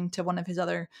is writing to one of his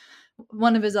other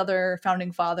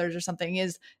founding fathers or something,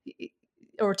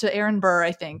 or to Aaron Burr,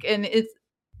 I think. And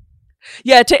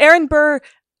to Aaron Burr.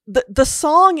 The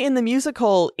song in the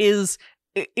musical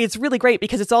it's really great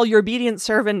because it's all your obedient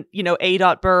servant,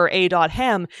 A. Burr, A.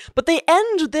 Ham. But they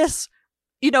end this,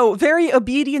 very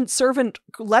obedient servant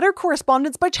letter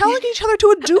correspondence by challenging each other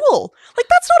to a duel. Like,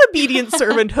 that's not obedient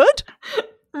servanthood.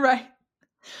 Right.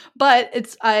 But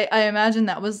I imagine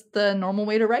that was the normal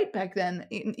way to write back then,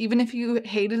 even if you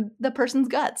hated the person's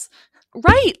guts.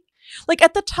 Right. Like,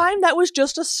 at the time, that was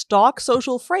just a stock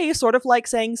social phrase, sort of like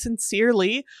saying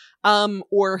sincerely,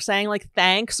 or saying like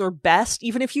thanks or best,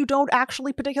 even if you don't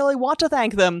actually particularly want to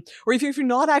thank them, or if you're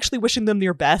not actually wishing them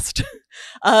your best.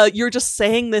 You're just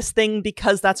saying this thing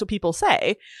because that's what people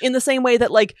say. In the same way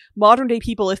that like modern day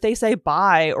people, if they say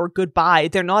bye or goodbye,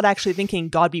 they're not actually thinking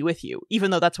God be with you,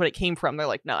 even though that's what it came from. They're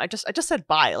like, no, I just said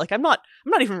bye. Like, I'm not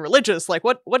even religious. Like,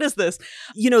 what is this?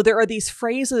 There are these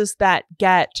phrases that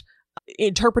get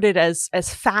interpreted as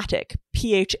phatic,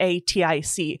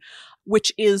 Phatic,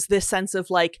 which is this sense of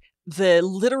like the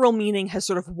literal meaning has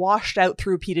sort of washed out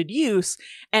through repeated use,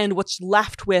 and what's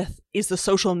left with is the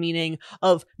social meaning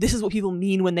of this is what people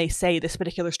mean when they say this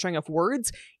particular string of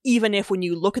words, even if when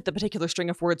you look at the particular string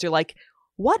of words, you're like,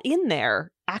 what in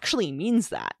there actually means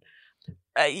that?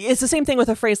 It's the same thing with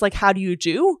a phrase like, how do you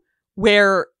do?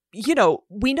 Where,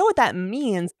 we know what that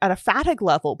means at a phatic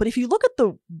level, but if you look at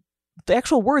the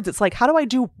actual words, it's like, how do I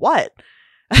do what?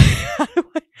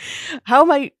 How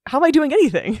am I doing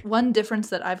anything? One difference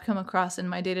that I've come across in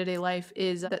my day-to-day life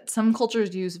is that some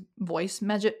cultures use voice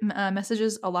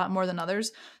messages a lot more than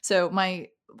others. So my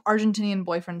Argentinian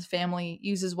boyfriend's family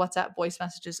uses WhatsApp voice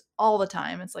messages all the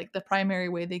time. It's like the primary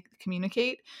way they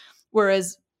communicate.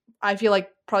 Whereas I feel like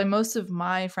probably most of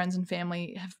my friends and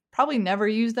family have probably never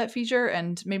used that feature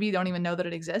and maybe don't even know that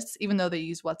it exists, even though they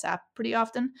use WhatsApp pretty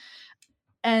often.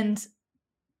 And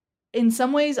in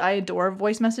some ways, I adore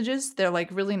voice messages. They're like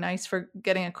really nice for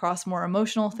getting across more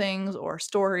emotional things or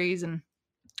stories and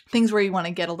things where you want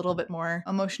to get a little bit more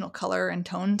emotional color and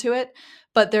tone to it.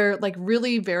 But they're like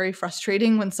really very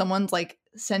frustrating when someone's like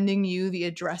sending you the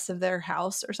address of their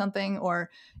house or something, or,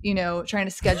 trying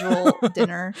to schedule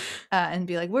dinner and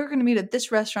be like, we're going to meet at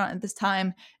this restaurant at this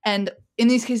time. And in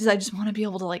these cases, I just want to be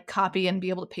able to like copy and be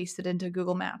able to paste it into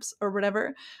Google Maps or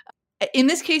whatever. In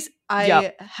this case,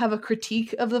 I have a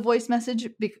critique of the voice message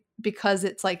because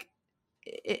it's like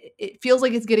it feels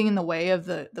like it's getting in the way of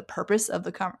the purpose of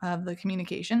the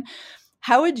communication.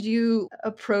 How would you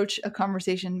approach a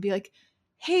conversation and be like,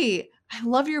 hey, I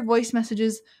love your voice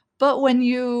messages, but when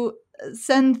you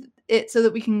send it so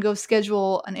that we can go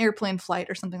schedule an airplane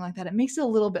flight or something like that, it makes it a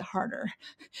little bit harder.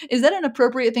 Is that an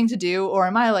appropriate thing to do, or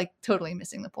am I like totally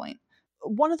missing the point?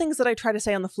 One of the things that I try to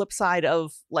say on the flip side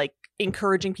of like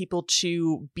encouraging people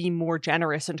to be more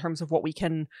generous in terms of what we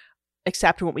can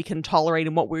accept and what we can tolerate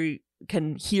and what we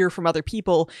can hear from other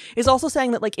people is also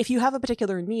saying that like if you have a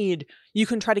particular need, you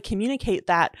can try to communicate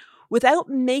that without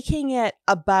making it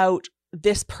about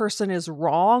this person is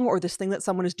wrong or this thing that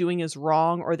someone is doing is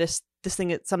wrong or this thing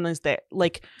that someone is there,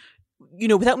 like,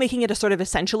 without making it a sort of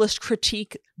essentialist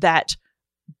critique that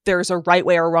there's a right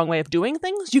way or a wrong way of doing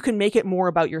things. You can make it more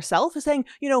about yourself as saying,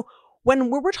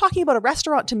 when we're talking about a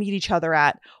restaurant to meet each other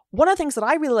at, one of the things that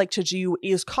I really like to do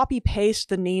is copy paste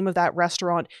the name of that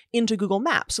restaurant into Google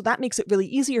Maps. So that makes it really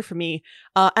easier for me.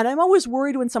 And I'm always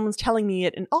worried when someone's telling me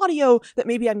it in audio that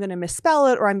maybe I'm going to misspell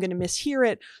it or I'm going to mishear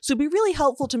it. So it'd be really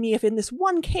helpful to me if in this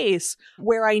one case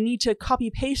where I need to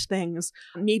copy paste things,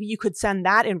 maybe you could send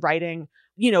that in writing,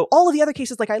 all of the other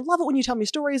cases, like, I love it when you tell me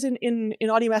stories in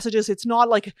audio messages. It's not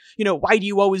like, why do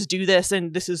you always do this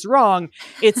and this is wrong?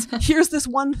 It's here's this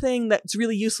one thing that's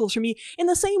really useful for me, in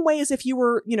the same way as if you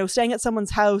were, staying at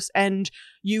someone's house and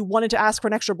you wanted to ask for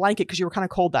an extra blanket because you were kind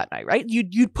of cold that night, right?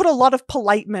 You'd put a lot of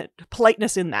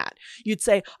politeness in that. You'd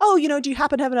say, oh, do you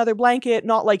happen to have another blanket?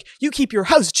 Not like, you keep your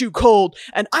house too cold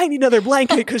and I need another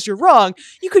blanket because you're wrong.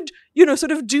 You could,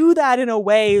 sort of do that in a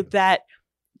way that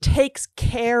takes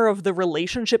care of the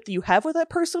relationship that you have with that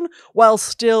person while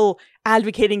still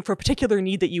advocating for a particular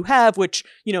need that you have, which,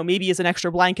 maybe is an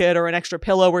extra blanket or an extra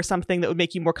pillow or something that would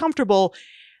make you more comfortable,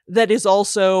 that is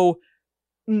also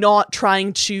not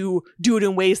trying to do it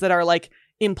in ways that are like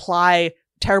imply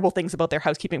terrible things about their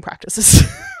housekeeping practices.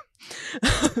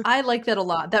 I like that a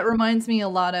lot. That reminds me a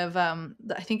lot of,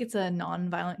 I think it's a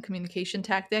nonviolent communication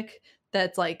tactic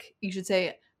that's like, you should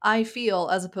say, I feel,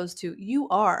 as opposed to you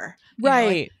are.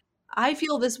 Right. I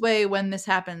feel this way when this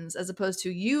happens, as opposed to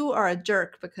you are a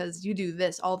jerk because you do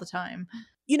this all the time.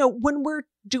 When we're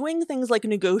doing things like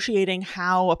negotiating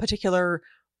how a particular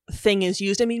thing is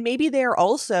used, I mean, maybe they're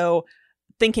also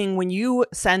thinking when you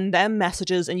send them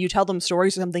messages and you tell them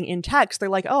stories or something in text, they're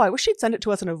like, oh, I wish she'd send it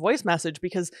to us in a voice message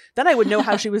because then I would know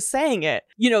how she was saying it.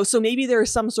 So maybe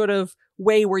there's some sort of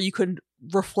way where you could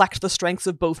reflect the strengths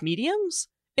of both mediums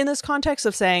in this context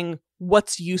of saying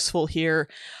what's useful here.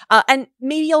 And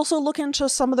maybe also look into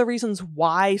some of the reasons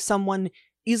why someone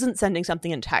isn't sending something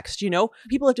in text.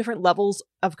 People have different levels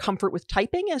of comfort with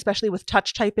typing, especially with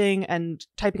touch typing and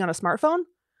typing on a smartphone.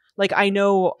 Like, I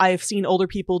know I've seen older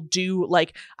people do,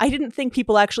 like, I didn't think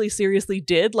people actually seriously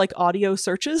did, like, audio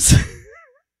searches.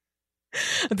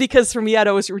 Because for me, I'd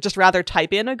always just rather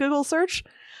type in a Google search.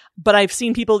 But I've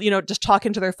seen people, just talk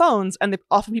into their phones, and they're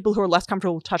often people who are less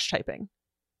comfortable with touch typing.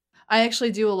 I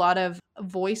actually do a lot of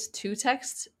voice to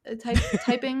text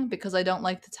typing because I don't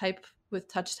like to type with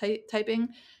touch typing.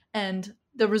 And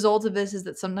the result of this is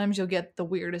that sometimes you'll get the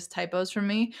weirdest typos from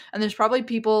me. And there's probably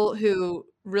people who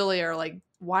really are like,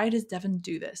 why does Devin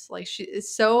do this? Like, she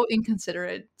is so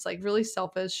inconsiderate. It's like really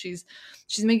selfish. She's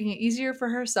making it easier for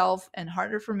herself and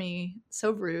harder for me.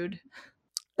 So rude.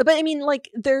 But I mean, like,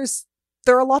 there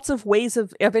are lots of ways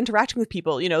of interacting with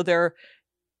people. There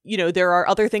are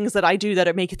other things that I do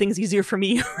that make things easier for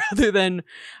me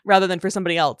rather than for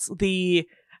somebody else.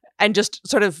 And just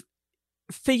sort of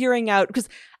figuring out, because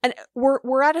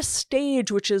we're at a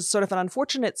stage which is sort of an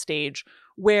unfortunate stage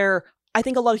where I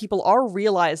think a lot of people are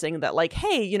realizing that, like,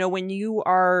 hey, when you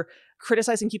are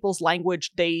criticizing people's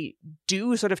language, they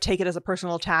do sort of take it as a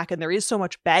personal attack, and there is so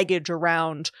much baggage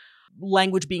around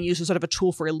language being used as sort of a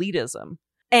tool for elitism.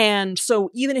 And so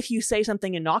even if you say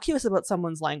something innocuous about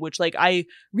someone's language, like, I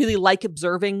really like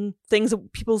observing things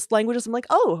of people's languages. I'm like,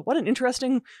 oh, what an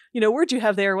interesting, word you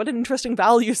have there. What an interesting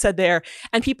vowel you said there.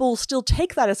 And people still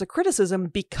take that as a criticism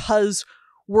because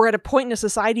we're at a point in a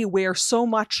society where so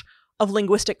much of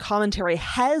linguistic commentary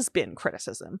has been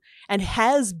criticism and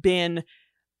has been,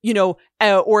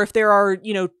 or if there are,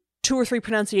 2 or 3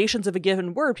 pronunciations of a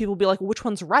given word, people will be like, well, which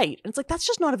one's right? And it's like, that's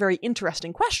just not a very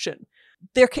interesting question.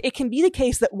 It can be the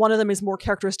case that one of them is more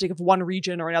characteristic of one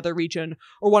region or another region,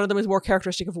 or one of them is more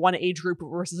characteristic of one age group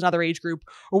versus another age group,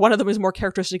 or one of them is more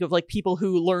characteristic of, like, people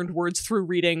who learned words through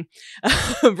reading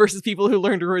versus people who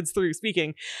learned words through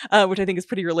speaking, which I think is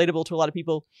pretty relatable to a lot of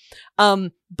people.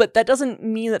 But that doesn't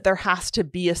mean that there has to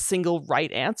be a single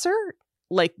right answer.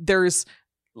 Like,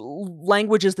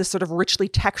 language is this sort of richly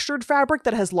textured fabric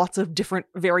that has lots of different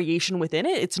variation within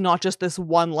it. It's not just this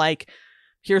one, like,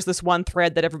 here's this one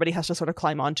thread that everybody has to sort of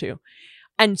climb onto.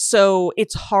 And so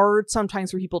it's hard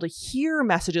sometimes for people to hear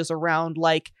messages around,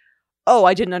 like, oh,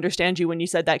 I didn't understand you when you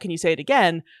said that. Can you say it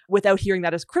again? Without hearing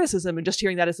that as criticism and just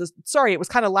hearing that as, sorry, it was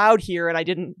kind of loud here and I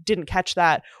didn't catch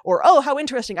that. Or, oh, how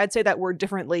interesting. I'd say that word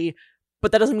differently.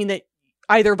 But that doesn't mean that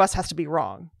either of us has to be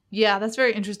wrong. Yeah, that's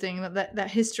very interesting.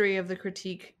 That history of the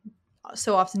critique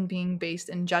so often being based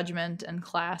in judgment and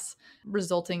class,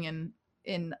 resulting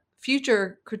in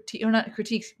future critique, or not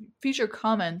critiques, future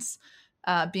comments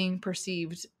being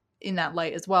perceived in that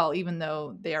light as well, even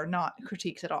though they are not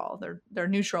critiques at all. They're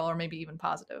neutral or maybe even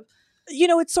positive.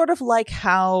 It's sort of like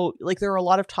how, like, there are a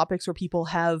lot of topics where people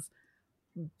have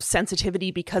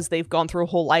sensitivity because they've gone through a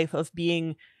whole life of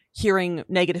hearing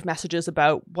negative messages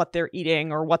about what they're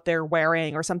eating or what they're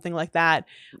wearing or something like that.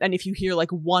 And if you hear,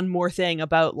 like, one more thing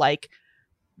about, like,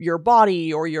 your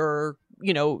body or your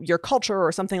culture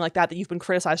or something like that you've been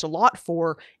criticized a lot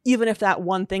for, even if that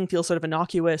one thing feels sort of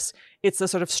innocuous, it's the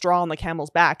sort of straw on the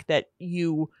camel's back that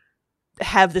you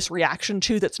have this reaction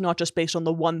to that's not just based on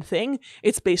the one thing,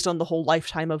 it's based on the whole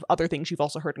lifetime of other things you've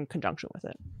also heard in conjunction with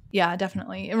it. Yeah,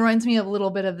 definitely. It reminds me of a little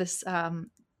bit of this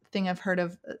thing I've heard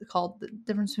of called the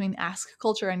difference between ask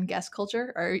culture and guest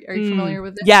culture. Are you familiar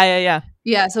with this? Yeah.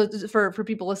 Yeah. So for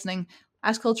people listening,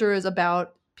 ask culture is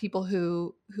about people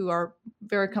who are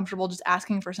very comfortable just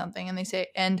asking for something, and they say,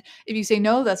 and if you say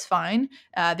no, that's fine.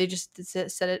 They just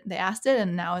said it, they asked it,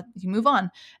 and now you move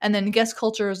on. And then guest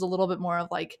culture is a little bit more of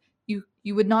like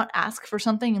you would not ask for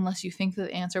something unless you think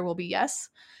the answer will be yes.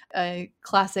 A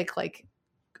classic like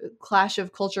clash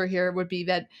of culture here would be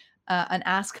that an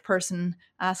ask person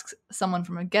asks someone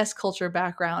from a guest culture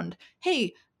background,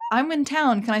 "Hey, I'm in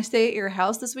town. Can I stay at your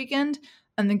house this weekend?"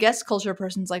 And the guest culture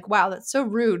person's like, "Wow, that's so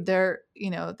rude. They're,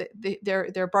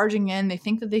 they're barging in. They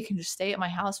think that they can just stay at my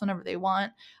house whenever they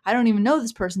want. I don't even know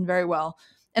this person very well."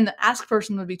 And the ask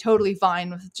person would be totally fine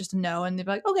with just a no, and they'd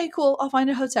be like, "Okay, cool. I'll find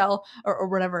a hotel," or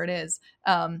whatever it is.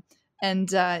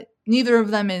 And neither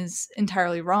of them is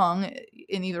entirely wrong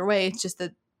in either way. It's just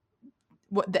that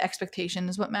what the expectation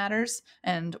is what matters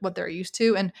and what they're used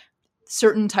to. And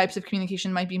certain types of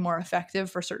communication might be more effective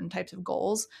for certain types of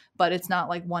goals, but it's not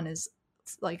like one is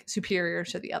like superior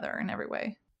to the other in every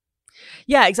way.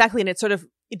 Yeah, exactly. And it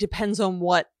depends on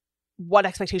what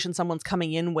expectation someone's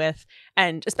coming in with.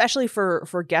 And especially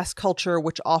for guest culture,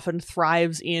 which often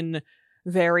thrives in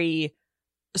very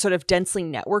sort of densely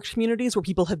networked communities where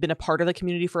people have been a part of the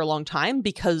community for a long time,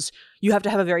 because you have to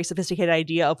have a very sophisticated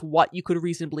idea of what you could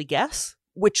reasonably guess,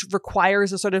 which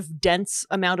requires a sort of dense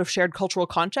amount of shared cultural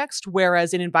context.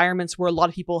 Whereas in environments where a lot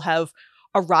of people have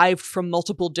arrived from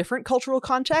multiple different cultural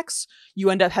contexts, you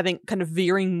end up having kind of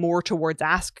veering more towards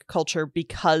ask culture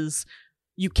because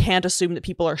you can't assume that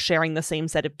people are sharing the same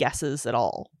set of guesses at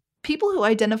all. People who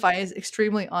identify as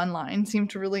extremely online seem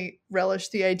to really relish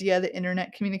the idea that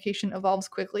internet communication evolves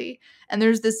quickly. And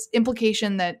there's this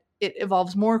implication that it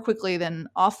evolves more quickly than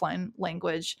offline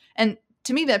language. And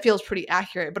to me, that feels pretty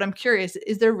accurate. But I'm curious,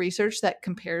 is there research that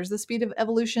compares the speed of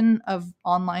evolution of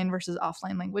online versus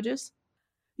offline languages?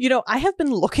 I have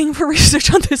been looking for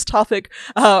research on this topic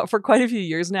for quite a few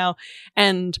years now,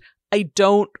 and I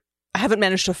haven't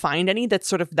managed to find any that's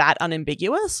sort of that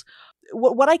unambiguous.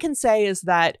 What I can say is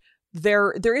that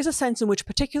there is a sense in which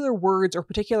particular words or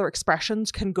particular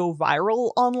expressions can go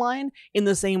viral online in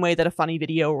the same way that a funny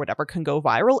video or whatever can go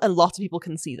viral, and lots of people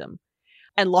can see them.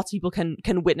 And lots of people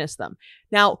can witness them.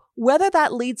 Now, whether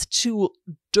that leads to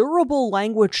durable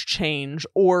language change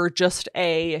or just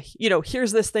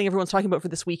here's this thing everyone's talking about for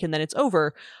this week and then it's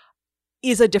over,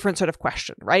 is a different sort of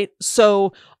question, right?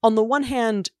 So on the one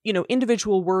hand,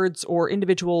 individual words or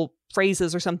individual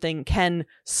phrases or something can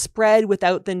spread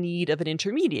without the need of an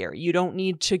intermediary. You don't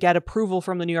need to get approval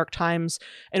from the New York Times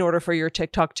in order for your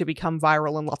TikTok to become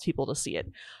viral and lots of people to see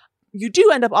it. You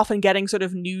do end up often getting sort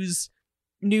of news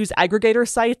aggregator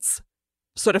sites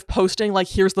sort of posting like,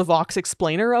 here's the Vox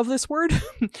explainer of this word.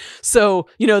 So,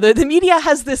 the media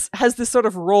has this sort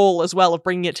of role as well of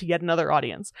bringing it to yet another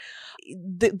audience.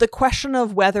 The question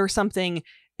of whether something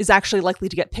is actually likely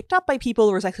to get picked up by people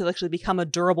or is actually become a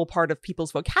durable part of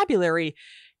people's vocabulary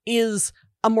is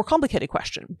a more complicated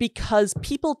question, because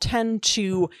people tend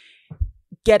to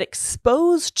get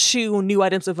exposed to new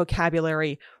items of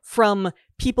vocabulary from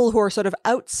people who are sort of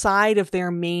outside of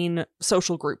their main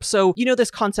social group. So,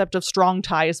 this concept of strong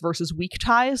ties versus weak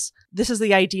ties. This is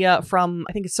the idea from,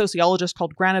 I think, a sociologist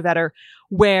called Granovetter,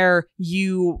 where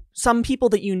some people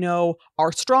that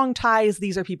are strong ties.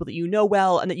 These are people that you know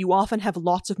well and that you often have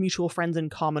lots of mutual friends in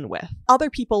common with.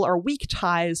 Other people are weak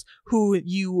ties who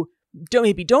you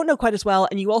maybe don't know quite as well,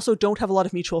 and you also don't have a lot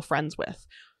of mutual friends with.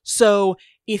 So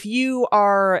if you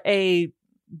are a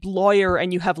lawyer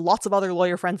and you have lots of other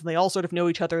lawyer friends and they all sort of know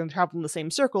each other and travel in the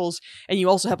same circles, and you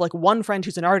also have like one friend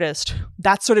who's an artist,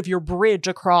 that's sort of your bridge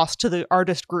across to the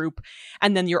artist group.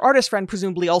 And then your artist friend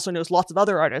presumably also knows lots of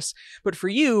other artists. But for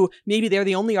you, maybe they're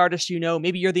the only artist you know,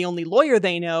 maybe you're the only lawyer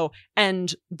they know,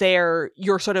 and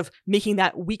you're sort of making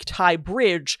that weak tie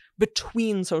bridge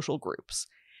between social groups.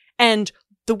 And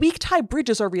the weak tie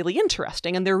bridges are really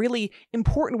interesting, and they're really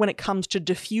important when it comes to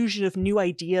diffusion of new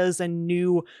ideas and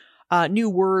new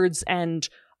words and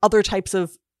other types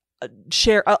of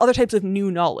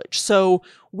new knowledge. So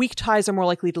weak ties are more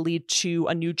likely to lead to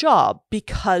a new job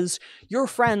because your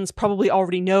friends probably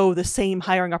already know the same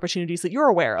hiring opportunities that you're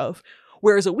aware of.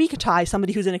 Whereas a weak tie,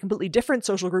 somebody who's in a completely different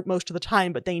social group most of the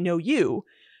time, but they know you,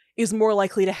 is more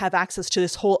likely to have access to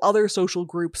this whole other social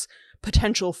group's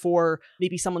potential for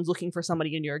maybe someone's looking for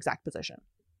somebody in your exact position.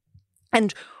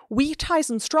 And weak ties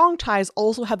and strong ties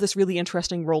also have this really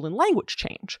interesting role in language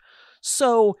change.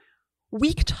 So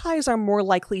weak ties are more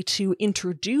likely to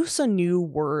introduce a new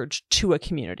word to a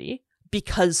community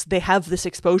because they have this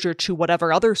exposure to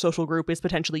whatever other social group is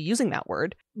potentially using that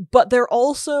word. But they're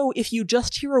also, if you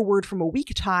just hear a word from a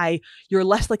weak tie, you're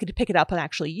less likely to pick it up and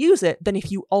actually use it than if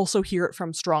you also hear it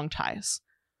from strong ties.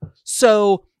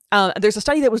 So there's a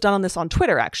study that was done on this on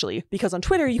Twitter, actually, because on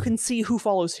Twitter you can see who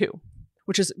follows who,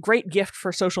 which is a great gift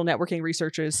for social networking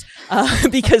researchers,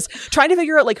 because trying to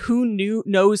figure out like who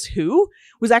knows who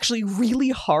was actually really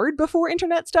hard before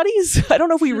internet studies. I don't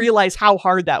know if we realize how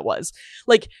hard that was.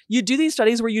 Like, you do these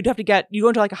studies where you go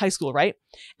into like a high school, right?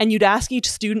 And you'd ask each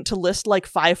student to list like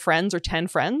 5 friends or 10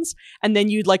 friends. And then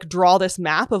you'd like draw this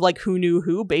map of like who knew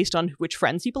who based on which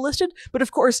friends people listed. But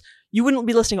of course, you wouldn't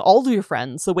be listing all of your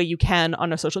friends the way you can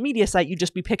on a social media site. You'd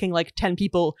just be picking like 10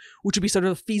 people, which would be sort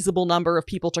of a feasible number of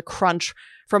people to crunch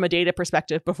from a data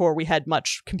perspective before we had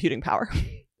much computing power.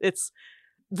 It's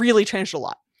really changed a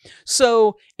lot.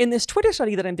 So in this Twitter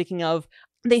study that I'm thinking of,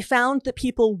 they found that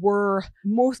people were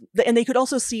most, and they could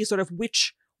also see sort of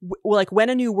like when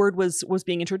a new word was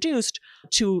being introduced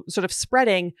to sort of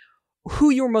spreading, who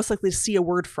you were most likely to see a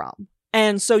word from.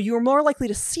 And so you were more likely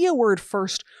to see a word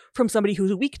first from somebody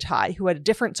who's a weak tie, who had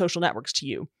different social networks to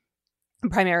you,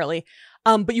 primarily.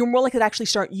 But you were more likely to actually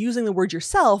start using the word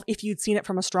yourself if you'd seen it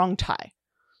from a strong tie.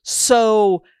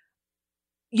 So,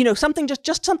 you know, something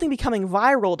becoming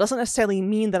viral doesn't necessarily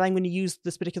mean that I'm going to use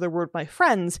this particular word with my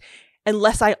friends,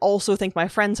 unless I also think my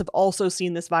friends have also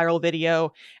seen this viral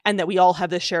video and that we all have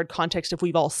this shared context if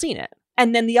we've all seen it.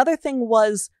 And then the other thing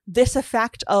was this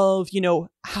effect of, you know,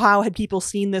 how had people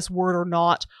seen this word or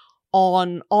not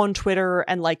on Twitter,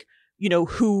 and like, you know,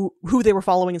 who they were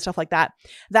following and stuff like that.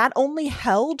 That only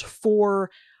held for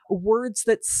words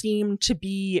that seem to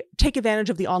take advantage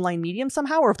of the online medium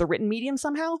somehow, or of the written medium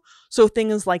somehow. So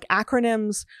things like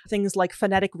acronyms, things like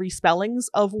phonetic respellings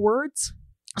of words.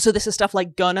 So this is stuff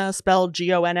like gonna, spelled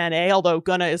Gonna, although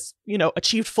gonna is, you know,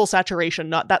 achieved full saturation.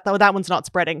 Not that one's not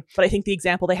spreading. But I think the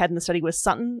example they had in the study was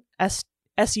Sutton,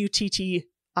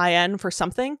 Suttin for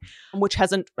something, which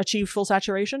hasn't achieved full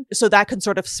saturation. So that can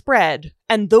sort of spread.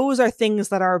 And those are things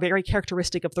that are very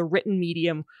characteristic of the written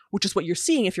medium, which is what you're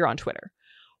seeing if you're on Twitter.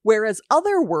 Whereas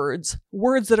other words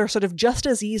that are sort of just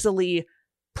as easily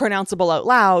pronounceable out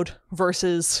loud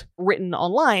versus written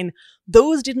online,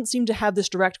 those didn't seem to have this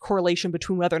direct correlation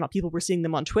between whether or not people were seeing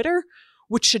them on Twitter,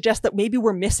 which suggests that maybe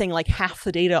we're missing like half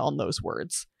the data on those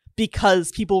words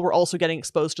because people were also getting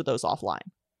exposed to those offline.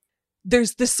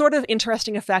 There's this sort of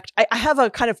interesting effect. I have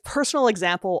a kind of personal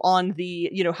example on the,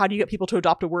 you know, how do you get people to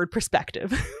adopt a word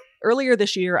perspective? Earlier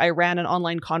this year, I ran an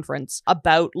online conference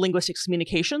about linguistics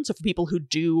communication. So for people who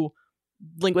do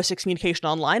linguistics communication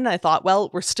online, and I thought,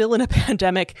 well, we're still in a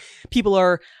pandemic. People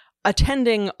are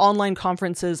attending online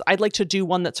conferences. I'd like to do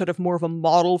one that's sort of more of a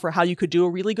model for how you could do a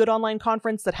really good online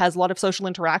conference that has a lot of social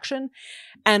interaction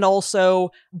and also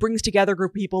brings together a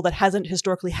group of people that hasn't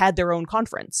historically had their own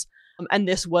conference. And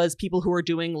this was people who are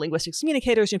doing linguistics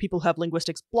communicators, you know, people who have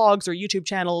linguistics blogs or YouTube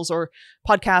channels or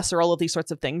podcasts or all of these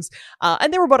sorts of things.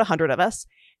 And there were about 100 of us.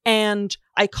 And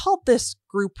I called this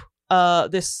group,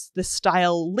 this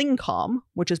style Lingcom,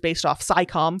 which is based off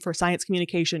SciComm for science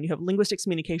communication. You have linguistics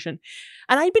communication.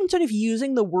 And I'd been sort of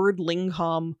using the word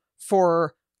Lingcom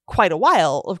for quite a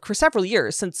while, for several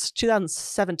years, since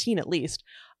 2017 at least,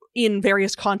 in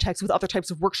various contexts with other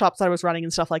types of workshops that I was running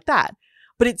and stuff like that.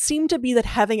 But it seemed to be that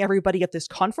having everybody at this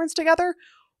conference together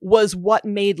was what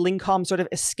made Lingcom sort of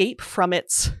escape from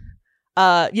its,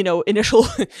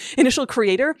 initial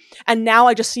creator. And now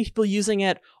I just see people using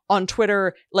it on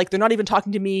Twitter. Like, they're not even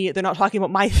talking to me. They're not talking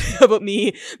about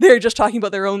me. They're just talking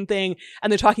about their own thing.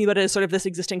 And they're talking about it as sort of this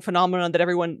existing phenomenon that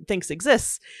everyone thinks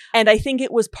exists. And I think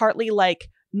it was partly like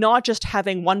not just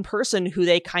having one person who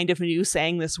they kind of knew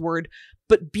saying this word,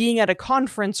 but being at a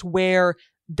conference where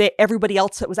everybody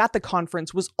else that was at the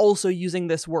conference was also using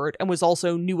this word and was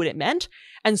also knew what it meant.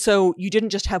 And so you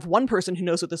didn't just have one person who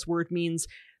knows what this word means.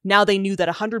 Now they knew that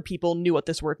 100 people knew what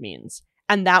this word means.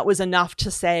 And that was enough to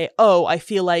say, oh, I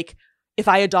feel like if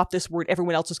I adopt this word,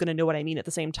 everyone else is going to know what I mean at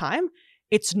the same time.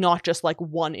 It's not just like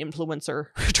one influencer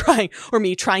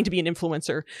trying to be an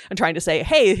influencer and trying to say,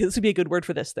 hey, this would be a good word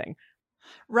for this thing.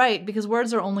 Right, because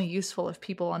words are only useful if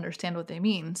people understand what they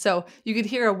mean. So you could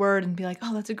hear a word and be like,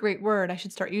 oh, that's a great word, I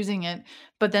should start using it.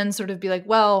 But then sort of be like,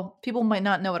 well, people might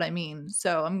not know what I mean,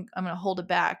 so I'm going to hold it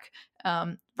back.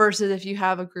 Versus if you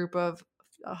have a group of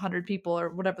 100 people or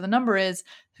whatever the number is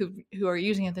who are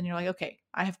using it, then you're like, okay,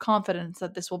 I have confidence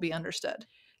that this will be understood.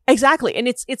 Exactly. And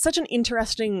it's such an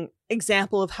interesting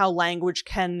example of how language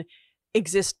can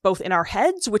exist both in our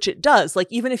heads, which it does. Like,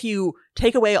 even if you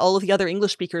take away all of the other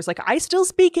English speakers, like, I still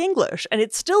speak English and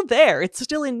it's still there. It's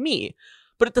still in me.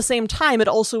 But at the same time, it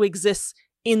also exists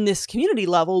in this community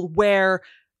level where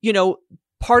you know,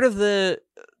 part of the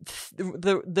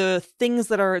things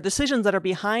that are decisions that are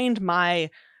behind my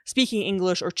speaking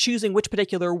English or choosing which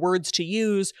particular words to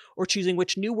use or choosing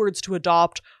which new words to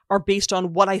adopt are based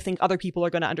on what I think other people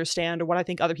are going to understand or what I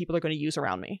think other people are going to use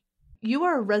around me. You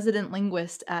are a resident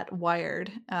linguist at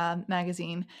Wired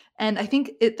magazine, and I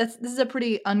think this is a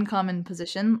pretty uncommon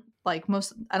position. Like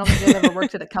I don't think I've ever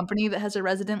worked at a company that has a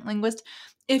resident linguist.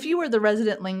 If you were the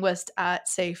resident linguist at,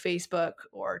 say, Facebook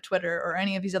or Twitter or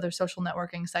any of these other social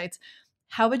networking sites,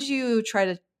 how would you try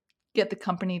to get the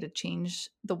company to change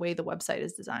the way the website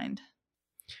is designed?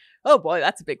 Oh boy,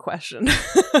 that's a big question.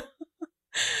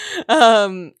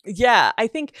 Yeah, I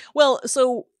think, well,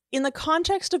 so in the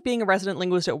context of being a resident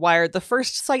linguist at Wired, the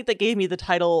first site that gave me the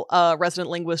title resident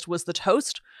linguist was The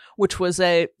Toast, which was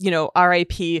a,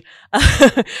 RIP,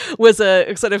 was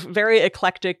a sort of very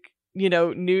eclectic,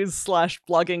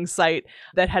 news/blogging site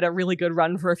that had a really good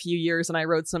run for a few years. And I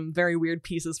wrote some very weird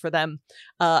pieces for them.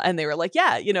 And they were like,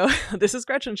 yeah, this is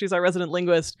Gretchen. She's our resident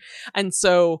linguist. And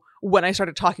so when I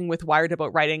started talking with Wired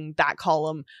about writing that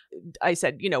column, I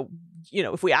said,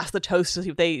 if we ask the Toast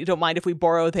if they don't mind if we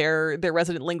borrow their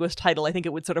resident linguist title, I think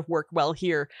it would sort of work well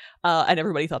here. And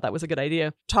everybody thought that was a good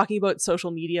idea. Talking about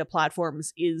social media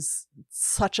platforms is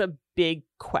such a big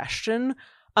question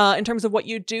in terms of what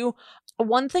you do.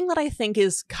 One thing that I think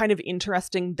is kind of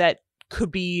interesting that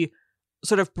could be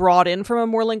sort of brought in from a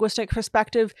more linguistic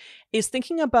perspective is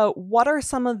thinking about what are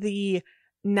some of the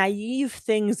naive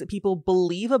things that people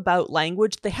believe about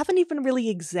language they haven't even really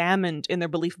examined in their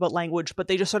belief about language, but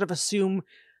they just sort of assume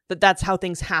that that's how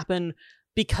things happen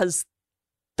because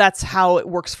that's how it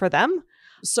works for them.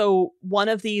 So one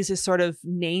of these is sort of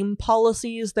name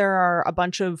policies. There are a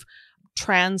bunch of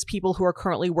trans people who are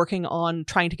currently working on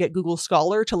trying to get Google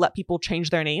Scholar to let people change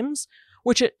their names,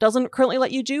 which it doesn't currently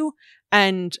let you do.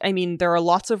 And I mean, there are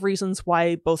lots of reasons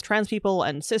why both trans people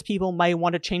and cis people might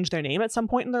want to change their name at some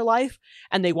point in their life,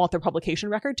 and they want their publication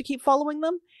record to keep following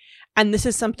them. And this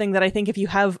is something that I think if you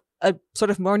have a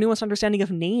sort of more nuanced understanding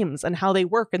of names and how they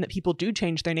work and that people do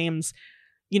change their names,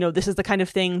 this is the kind of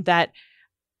thing that,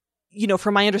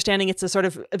 from my understanding, it's a sort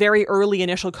of a very early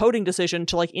initial coding decision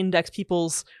to like index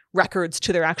people's records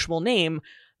to their actual name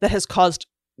that has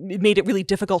made it really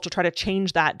difficult to try to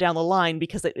change that down the line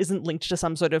because it isn't linked to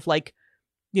some sort of like,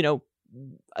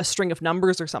 a string of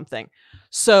numbers or something.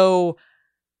 So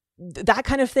that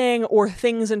kind of thing, or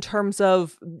things in terms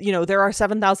of, there are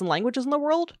 7,000 languages in the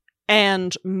world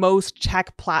and most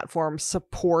tech platforms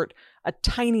support a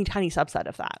tiny, tiny subset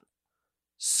of that.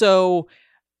 So,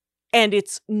 and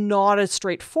it's not as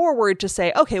straightforward to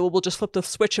say, okay, well, we'll just flip the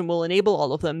switch and we'll enable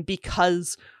all of them,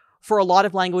 because for a lot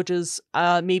of languages,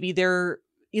 maybe there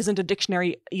isn't a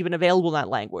dictionary even available in that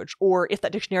language. Or if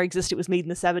that dictionary exists, it was made in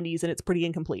the 70s and it's pretty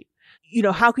incomplete.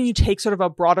 How can you take sort of a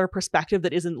broader perspective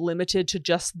that isn't limited to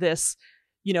just this,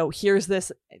 here's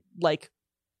this like,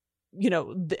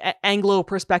 the Anglo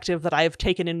perspective that I've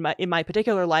taken in my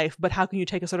particular life, but how can you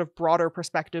take a sort of broader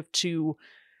perspective to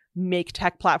make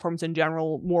tech platforms in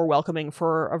general more welcoming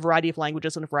for a variety of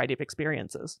languages and a variety of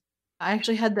experiences? I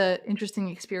actually had the interesting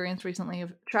experience recently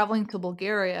of traveling to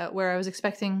Bulgaria, where I was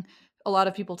expecting a lot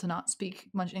of people to not speak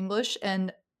much English,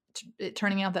 and it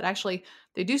turning out that actually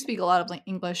they do speak a lot of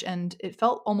English, and it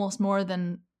felt almost more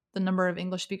than the number of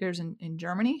English speakers in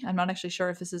Germany. I'm not actually sure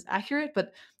if this is accurate,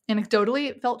 but anecdotally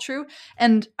it felt true.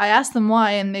 And I asked them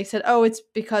why, and they said, oh, it's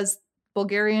because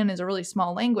Bulgarian is a really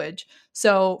small language.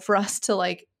 So for us to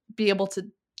like be able to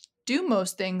do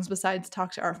most things besides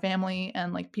talk to our family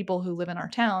and like people who live in our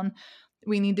town,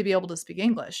 we need to be able to speak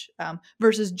English,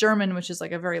 versus German, which is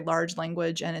like a very large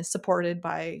language and is supported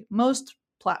by most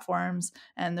platforms.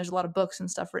 And there's a lot of books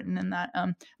and stuff written in that.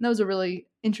 And that was a really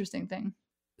interesting thing.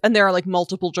 And there are like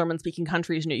multiple German speaking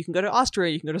countries. You can go to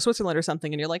Austria, you can go to Switzerland or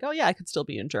something, and you're like, oh yeah, I could still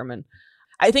be in German.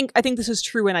 I think this is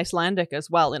true in Icelandic as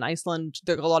well. In Iceland,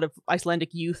 there are a lot of Icelandic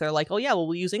youth are like, oh yeah, well,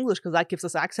 we'll use English because that gives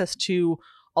us access to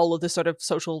all of this sort of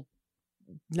social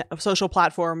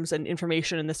platforms and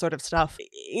information and this sort of stuff.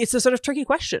 It's a sort of tricky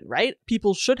question, right?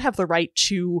 People should have the right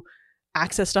to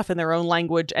access stuff in their own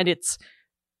language. And it's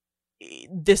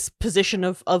this position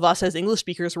of us as English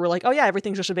speakers, we're like, oh yeah,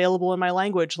 everything's just available in my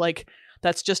language. Like,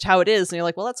 that's just how it is. And you're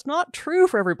like, well, that's not true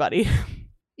for everybody.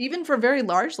 Even for very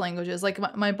large languages. Like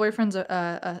my boyfriend's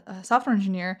a software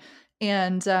engineer,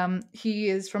 and he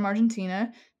is from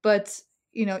Argentina, but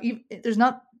there's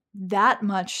not that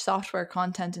much software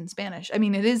content in Spanish. I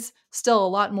mean, it is still a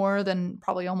lot more than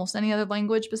probably almost any other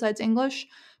language besides English,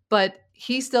 but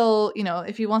he still,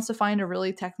 if he wants to find a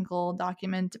really technical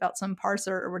document about some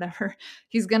parser or whatever,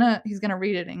 he's gonna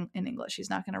read it in English. He's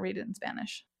not gonna read it in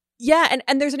Spanish. Yeah,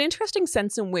 and there's an interesting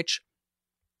sense in which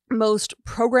most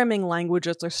programming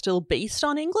languages are still based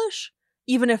on English,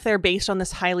 even if they're based on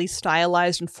this highly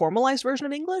stylized and formalized version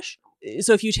of English.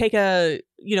 So if you take a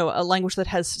language that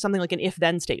has something like an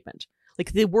if-then statement,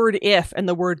 like the word if and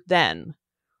the word then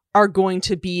are going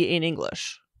to be in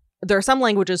English. There are some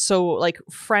languages, so like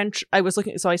French,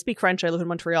 so I speak French, I live in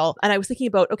Montreal, and I was thinking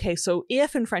about, okay, so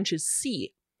if in French is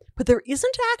si, but there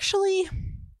isn't actually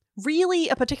really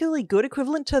a particularly good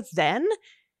equivalent to then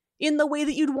in the way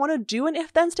that you'd want to do an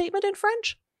if-then statement in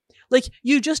French. Like,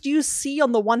 you just use si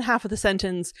on the one half of the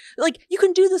sentence. Like, you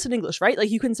can do this in English, right?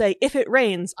 Like, you can say, if it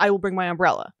rains, I will bring my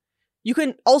umbrella. You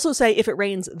can also say, if it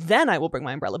rains, then I will bring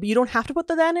my umbrella, but you don't have to put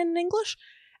the then in English.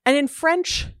 And in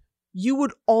French, you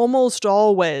would almost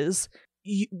always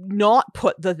not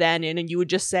put the then in, and you would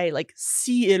just say, like,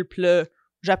 si il pleut,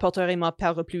 j'apporterai ma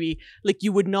parapluie. Like,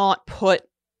 you would not put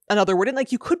another word in.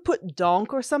 Like, you could put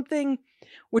donc or something,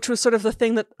 which was sort of the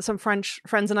thing that some French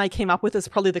friends and I came up with as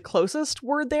probably the closest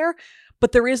word there.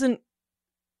 But there isn't,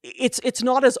 it's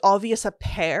not as obvious a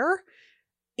pair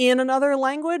in another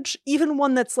language, even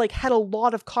one that's like had a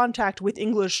lot of contact with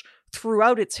English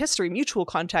throughout its history, mutual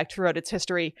contact throughout its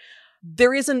history.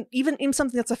 There isn't, even in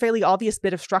something that's a fairly obvious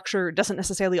bit of structure, doesn't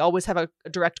necessarily always have a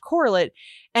direct correlate.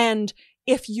 And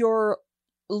if you're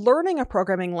learning a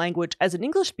programming language as an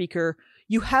English speaker,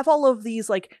 you have all of these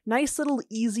like nice little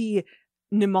easy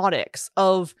mnemonics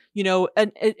of,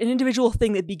 an individual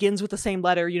thing that begins with the same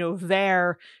letter.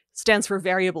 Ver stands for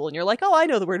variable, and you're like, oh, I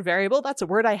know the word variable, that's a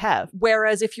word I have.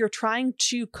 Whereas if you're trying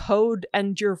to code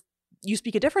and you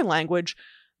speak a different language,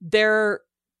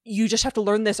 you just have to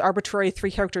learn this arbitrary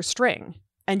 3-character string,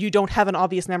 and you don't have an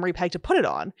obvious memory peg to put it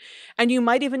on. And you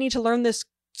might even need to learn this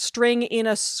string in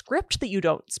a script that you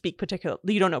don't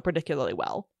know particularly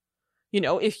well.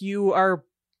 If you are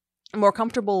more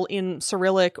comfortable in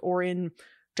Cyrillic or in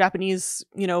Japanese,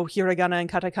 hiragana and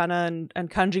katakana and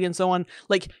kanji and so on,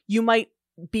 like, you might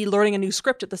be learning a new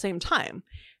script at the same time.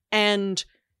 And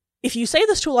if you say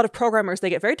this to a lot of programmers, they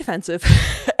get very defensive.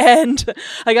 And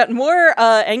I got more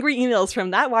angry emails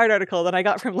from that Wired article than I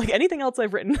got from like anything else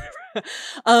I've written.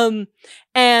 And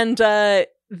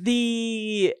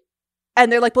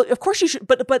they're like, well, of course you should,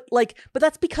 but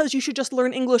that's because you should just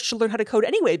learn English to learn how to code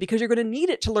anyway, because you're going to need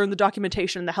it to learn the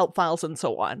documentation and the help files and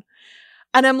so on.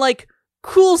 And I'm like,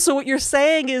 cool. So what you're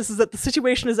saying is that the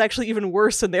situation is actually even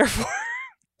worse, and therefore,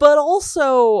 but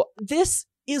also this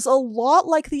is a lot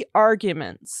like the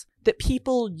arguments that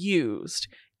people used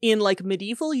in like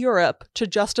medieval Europe to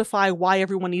justify why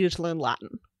everyone needed to learn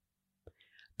Latin.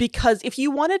 Because if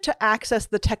you wanted to access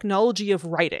the technology of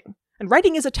writing, and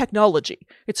writing is a technology,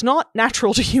 it's not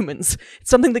natural to humans. It's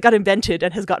something that got invented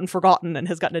and has gotten forgotten and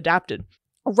has gotten adapted.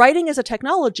 Writing is a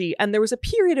technology, and there was a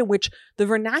period in which the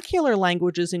vernacular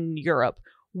languages in Europe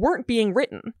weren't being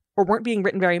written, or weren't being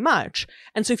written very much.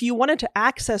 And so if you wanted to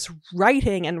access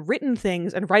writing and written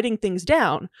things and writing things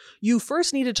down, you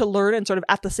first needed to learn, and sort of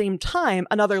at the same time,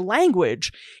 another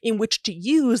language in which to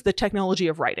use the technology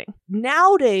of writing.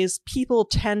 Nowadays, people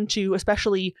tend to,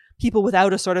 especially people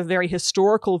without a sort of very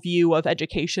historical view of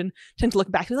education, tend to look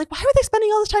back and be like, why were they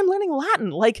spending all this time learning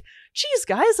Latin? Like, geez,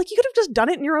 guys, like, you could have just done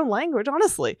it in your own language,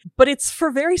 honestly. But it's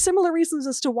for very similar reasons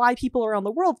as to why people around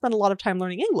the world spend a lot of time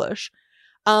learning English.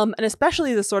 And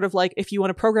especially the sort of like, if you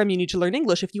want to program, you need to learn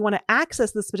English. If you want to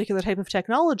access this particular type of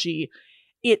technology,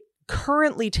 it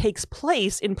currently takes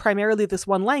place in primarily this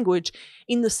one language,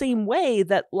 in the same way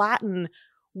that Latin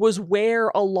was where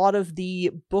a lot of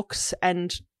the books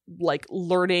and like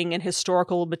learning and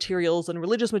historical materials and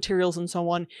religious materials and so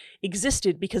on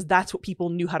existed, because that's what people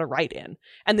knew how to write in.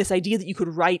 And this idea that you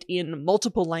could write in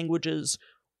multiple languages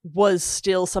was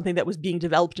still something that was being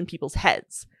developed in people's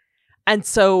heads. And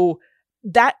so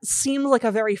that seems like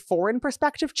a very foreign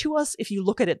perspective to us if you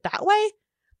look at it that way,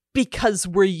 because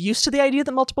we're used to the idea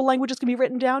that multiple languages can be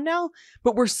written down now,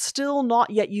 but we're still not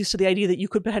yet used to the idea that you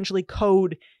could potentially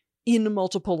code in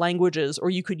multiple languages,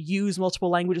 or you could use multiple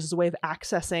languages as a way of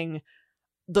accessing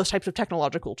those types of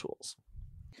technological tools.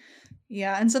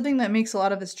 Yeah, and something that makes a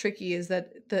lot of this tricky is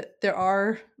that there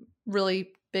are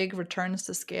really big returns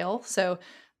to scale. So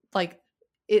like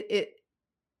it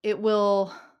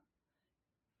will,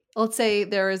 let's say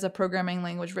there is a programming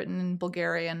language written in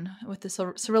Bulgarian with the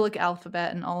Cyrillic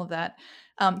alphabet and all of that.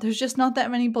 There's just not that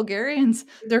many Bulgarians.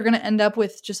 They're going to end up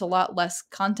with just a lot less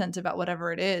content about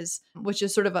whatever it is, which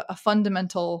is sort of a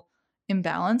fundamental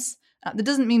imbalance. That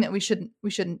doesn't mean that we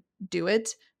shouldn't do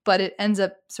it, but it ends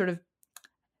up sort of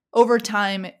over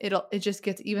time, it just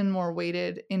gets even more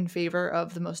weighted in favor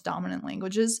of the most dominant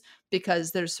languages,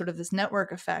 because there's sort of this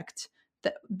network effect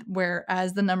that where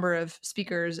as the number of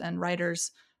speakers and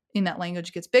writers in that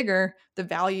language gets bigger, the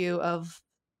value of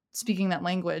speaking that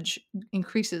language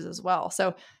increases as well.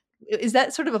 So is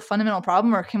that sort of a fundamental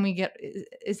problem, or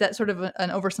is that sort of an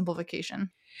oversimplification?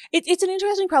 It's an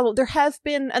interesting problem. There have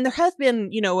been,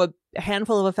 a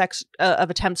handful of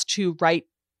attempts to write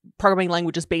programming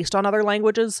languages based on other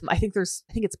languages. I think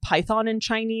it's Python in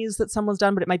Chinese that someone's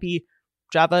done, but it might be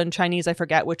Java in Chinese. I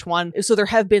forget which one. So there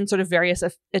have been sort of various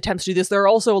attempts to do this. There are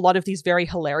also a lot of these very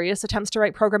hilarious attempts to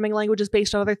write programming languages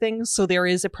based on other things. So there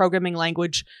is a programming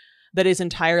language that is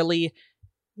entirely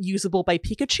usable by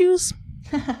Pikachus.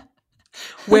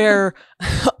 Where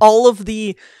all of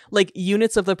the like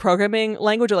units of the programming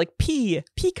language are like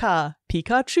Pika,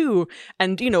 Pikachu.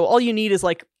 And, all you need is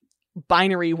like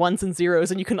binary ones and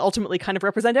zeros, and you can ultimately kind of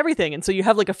represent everything. And so you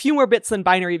have like a few more bits than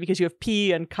binary because you have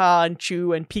P and Ka and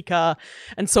Chu and Pika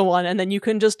and so on. And then you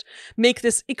can just make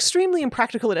this extremely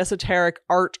impractical and esoteric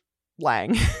art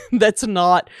lang that's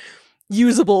not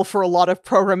usable for a lot of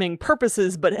programming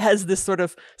purposes, but it has this sort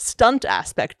of stunt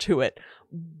aspect to it.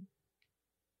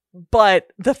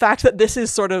 But the fact that this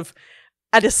is sort of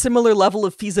at a similar level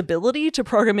of feasibility to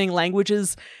programming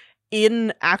languages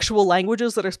in actual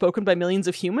languages that are spoken by millions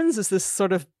of humans is this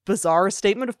sort of bizarre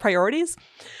statement of priorities.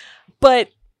 But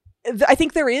I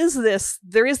think there is this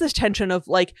tension of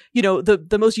like,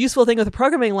 the most useful thing with a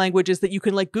programming language is that you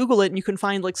can like Google it and you can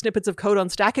find like snippets of code on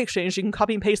Stack Exchange. You can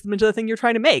copy and paste them into the thing you're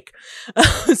trying to make.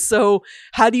 So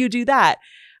how do you do that?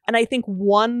 And I think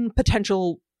one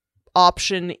potential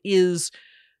option is,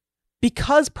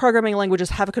 because programming languages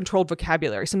have a controlled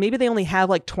vocabulary, so maybe they only have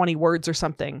like 20 words or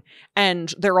something,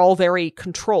 and they're all very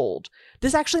controlled,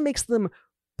 this actually makes them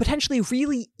potentially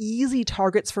really easy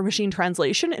targets for machine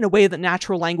translation in a way that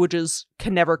natural languages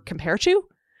can never compare to.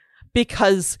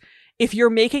 Because if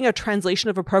you're making a translation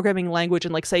of a programming language,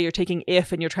 and like say you're taking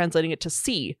if and you're translating it to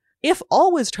C, if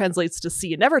always translates to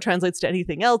C, it never translates to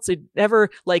anything else. It never,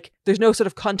 like, there's no sort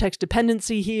of context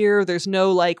dependency here. There's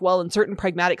no like, well, in certain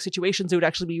pragmatic situations, it would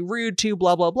actually be rude to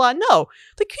blah, blah, blah. No,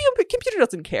 the computer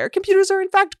doesn't care. Computers are in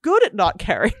fact good at not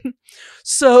caring.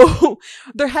 So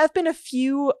there have been a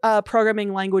few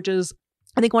programming languages.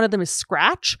 I think one of them is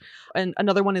Scratch, and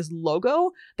another one is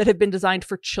Logo, that have been designed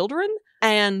for children.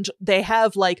 And they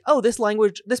have like,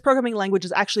 this programming language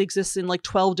actually exists in like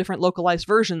 12 different localized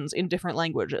versions in different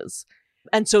languages.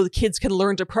 And so the kids can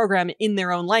learn to program in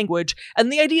their own language.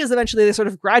 And the idea is eventually they sort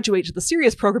of graduate to the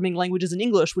serious programming languages in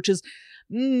English, which is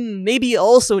maybe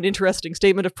also an interesting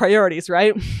statement of priorities,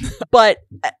 right? But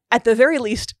at the very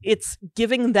least, it's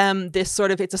giving them this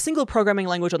sort of, it's a single programming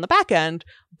language on the back end,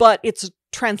 but it's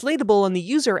translatable on the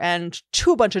user end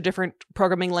to a bunch of different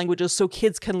programming languages so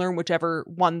kids can learn whichever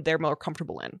one they're more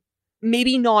comfortable in.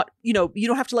 Maybe not, you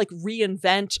don't have to like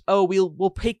reinvent,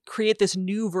 we'll create this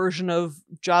new version of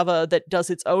Java that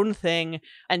does its own thing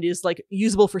and is like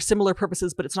usable for similar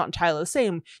purposes, but it's not entirely the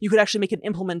same. You could actually make an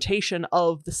implementation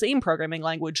of the same programming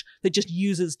language that just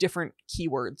uses different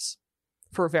keywords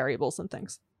for variables and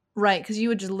things. Right, because you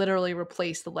would just literally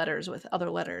replace the letters with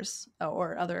other letters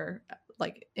or other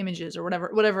like images or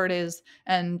whatever it is.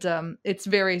 And it's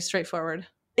very straightforward.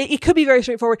 It could be very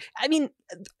straightforward. I mean,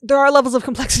 there are levels of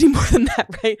complexity more than that,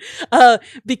 right?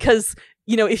 Because,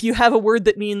 if you have a word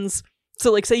that means,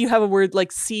 so like say you have a word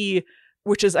like C,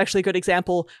 which is actually a good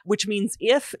example, which means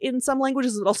if in some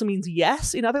languages, it also means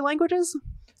yes in other languages.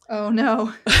 Oh,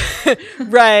 no.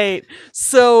 Right.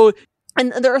 So,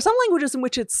 and there are some languages in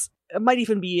which it might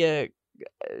even be a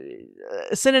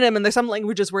synonym, and there's some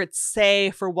languages where it's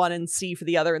say for one and C for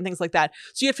the other and things like that.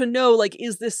 So you have to know, like,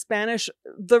 is this Spanish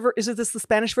is this the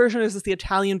Spanish version, or is this the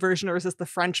Italian version, or is this the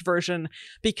French version?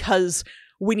 Because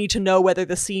we need to know whether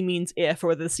the C means if or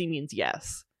whether the C means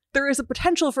yes. There is a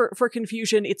potential for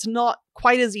confusion. It's not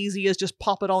quite as easy as just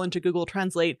pop it all into Google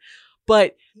Translate,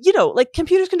 but like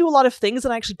computers can do a lot of things,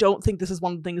 and I actually don't think this is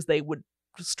one of the things they would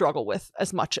struggle with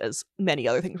as much as many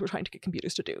other things we're trying to get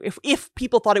computers to do, if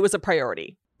people thought it was a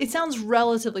priority. It sounds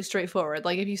relatively straightforward.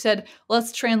 Like if you said,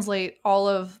 let's translate all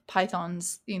of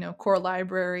Python's, core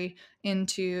library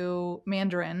into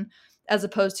Mandarin, as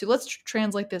opposed to let's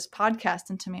translate this podcast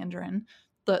into Mandarin.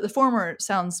 The former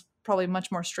sounds probably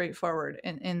much more straightforward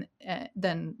than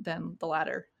the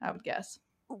latter, I would guess.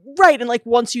 Right. And like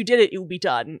once you did it, it would be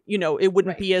done. It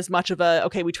wouldn't Right. be as much of a,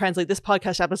 okay, we translate this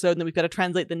podcast episode and then we've got to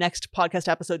translate the next podcast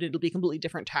episode. It'll be a completely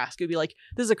different task. It'd be like,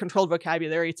 this is a controlled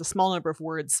vocabulary. It's a small number of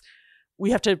words.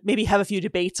 We have to maybe have a few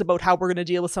debates about how we're going to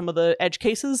deal with some of the edge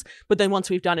cases. But then once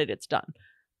we've done it, it's done.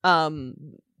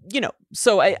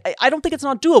 So I don't think it's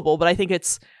not doable, but I think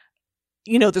it's,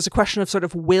 there's a question of sort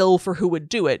of will for who would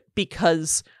do it,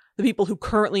 because the people who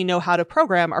currently know how to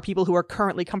program are people who are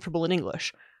currently comfortable in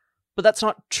English. But that's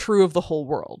not true of the whole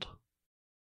world.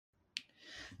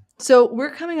 So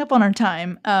we're coming up on our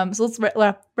time. So let's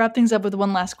wrap things up with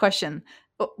one last question.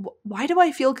 Why do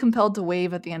I feel compelled to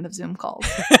wave at the end of Zoom calls?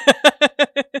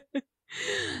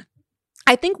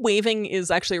 I think waving is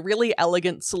actually a really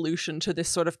elegant solution to this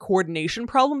sort of coordination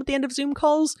problem at the end of Zoom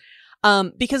calls.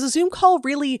 Because a Zoom call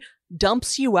really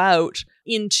dumps you out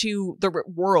into the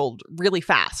world really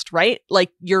fast, right?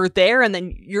 Like you're there and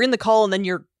then you're in the call and then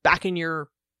you're back in your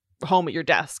home at your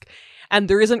desk. And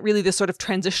there isn't really this sort of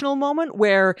transitional moment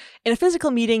where in a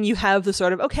physical meeting you have the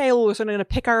sort of, okay, well, we're sort of going to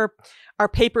pick our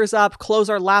papers up, close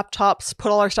our laptops, put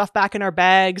all our stuff back in our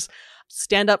bags,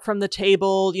 stand up from the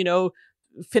table,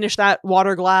 finish that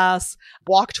water glass,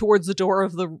 walk towards the door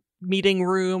of the meeting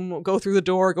room, go through the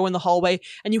door, go in the hallway.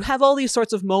 And you have all these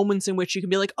sorts of moments in which you can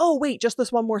be like, oh, wait, just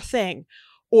this one more thing.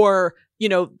 Or,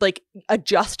 like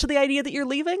adjust to the idea that you're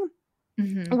leaving.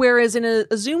 Mm-hmm. Whereas in a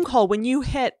Zoom call, when you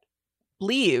hit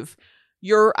leave,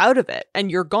 you're out of it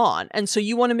and you're gone. And so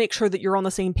you want to make sure that you're on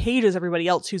the same page as everybody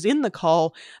else who's in the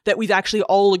call, that we've actually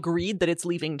all agreed that it's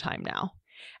leaving time now.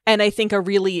 And I think a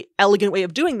really elegant way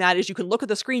of doing that is you can look at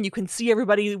the screen, you can see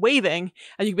everybody waving,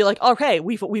 and you can be like, okay,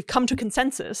 we've come to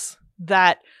consensus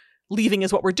that leaving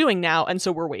is what we're doing now, and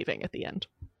so we're waving at the end.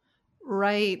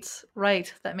 Right.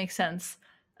 That makes sense.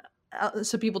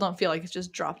 So people don't feel like it's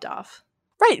just dropped off.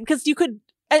 Right, because you could,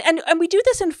 and we do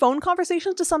this in phone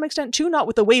conversations to some extent too, not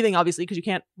with the waving, obviously, because you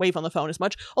can't wave on the phone as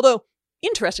much. Although,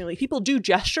 interestingly, people do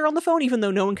gesture on the phone even though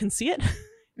no one can see it.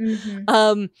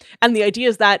 Mm-hmm. And the idea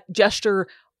is that gesture,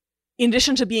 in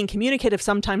addition to being communicative,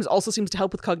 sometimes also seems to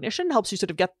help with cognition, helps you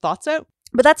sort of get thoughts out.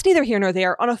 But that's neither here nor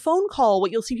there. On a phone call,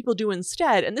 what you'll see people do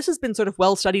instead, and this has been sort of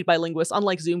well studied by linguists,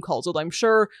 unlike Zoom calls, although I'm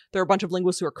sure there are a bunch of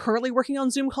linguists who are currently working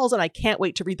on Zoom calls, and I can't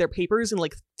wait to read their papers in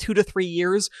like 2 to 3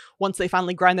 years once they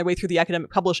finally grind their way through the academic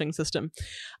publishing system.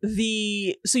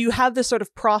 So you have this sort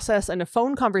of process and a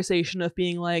phone conversation of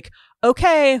being like,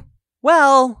 okay,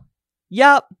 well,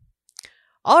 yep,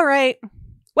 all right.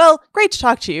 Well, great to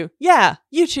talk to you. Yeah,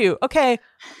 you too. Okay.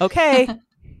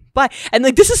 Bye. And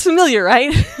like, this is familiar,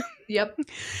 right? Yep.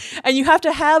 And you have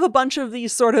to have a bunch of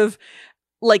these sort of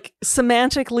like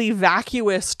semantically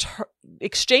vacuous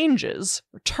exchanges,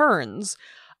 or turns,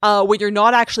 where you're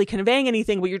not actually conveying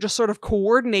anything, but you're just sort of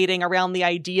coordinating around the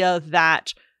idea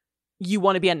that you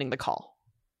want to be ending the call.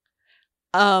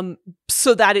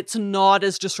 So that it's not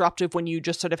as disruptive when you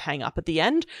just sort of hang up at the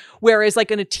end. Whereas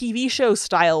like in a TV show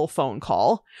style phone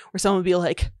call where someone would be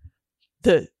like,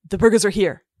 the burgers are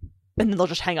here, and then they'll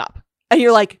just hang up. And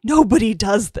you're like, nobody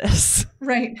does this.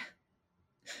 Right.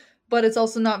 But it's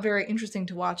also not very interesting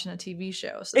to watch in a TV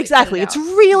show. So exactly. It's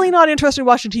really not interesting to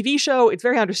watch a TV show. It's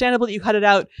very understandable that you cut it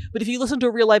out. But if you listen to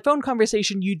a real life phone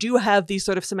conversation, you do have these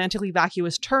sort of semantically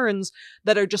vacuous turns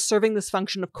that are just serving this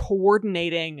function of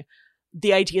coordinating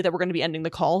the idea that we're going to be ending the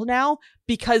call now.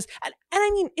 Because, and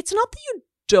I mean, it's not that you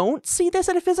don't see this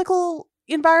in a physical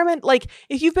environment. Like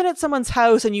if you've been at someone's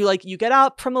house and you get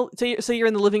up from so you're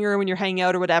in the living room and you're hanging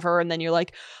out or whatever, and then you're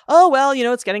like, oh well,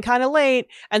 it's getting kind of late,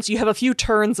 and so you have a few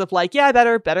turns of like, yeah,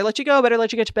 better let you go, better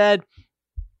let you get to bed,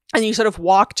 and you sort of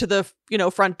walk to the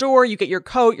front door, you get your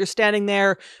coat, you're standing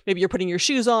there, maybe you're putting your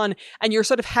shoes on, and you're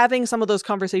sort of having some of those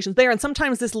conversations there. And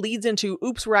sometimes this leads into,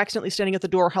 oops, we're accidentally standing at the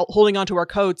door holding onto our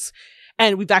coats,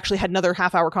 and we've actually had another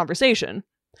half-hour conversation.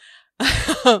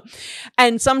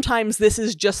 And sometimes this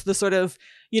is just the sort of,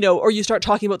 or you start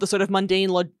talking about the sort of mundane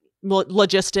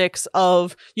logistics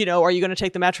of, are you going to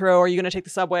take the metro? Are you going to take the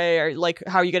subway? Or like,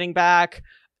 how are you getting back?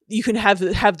 You can have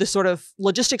this sort of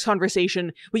logistics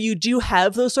conversation, but you do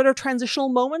have those sort of transitional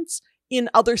moments in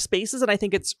other spaces. And I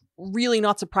think it's really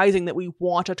not surprising that we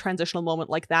want a transitional moment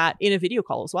like that in a video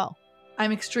call as well.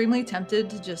 I'm extremely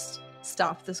tempted to just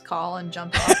stop this call and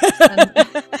jump off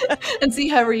and see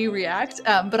however you react.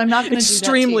 But I'm not going to do that.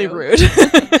 Extremely rude.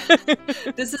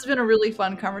 This has been a really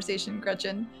fun conversation,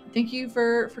 Gretchen. Thank you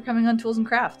for coming on Tools and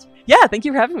Craft. Yeah, thank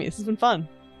you for having me. This has been fun.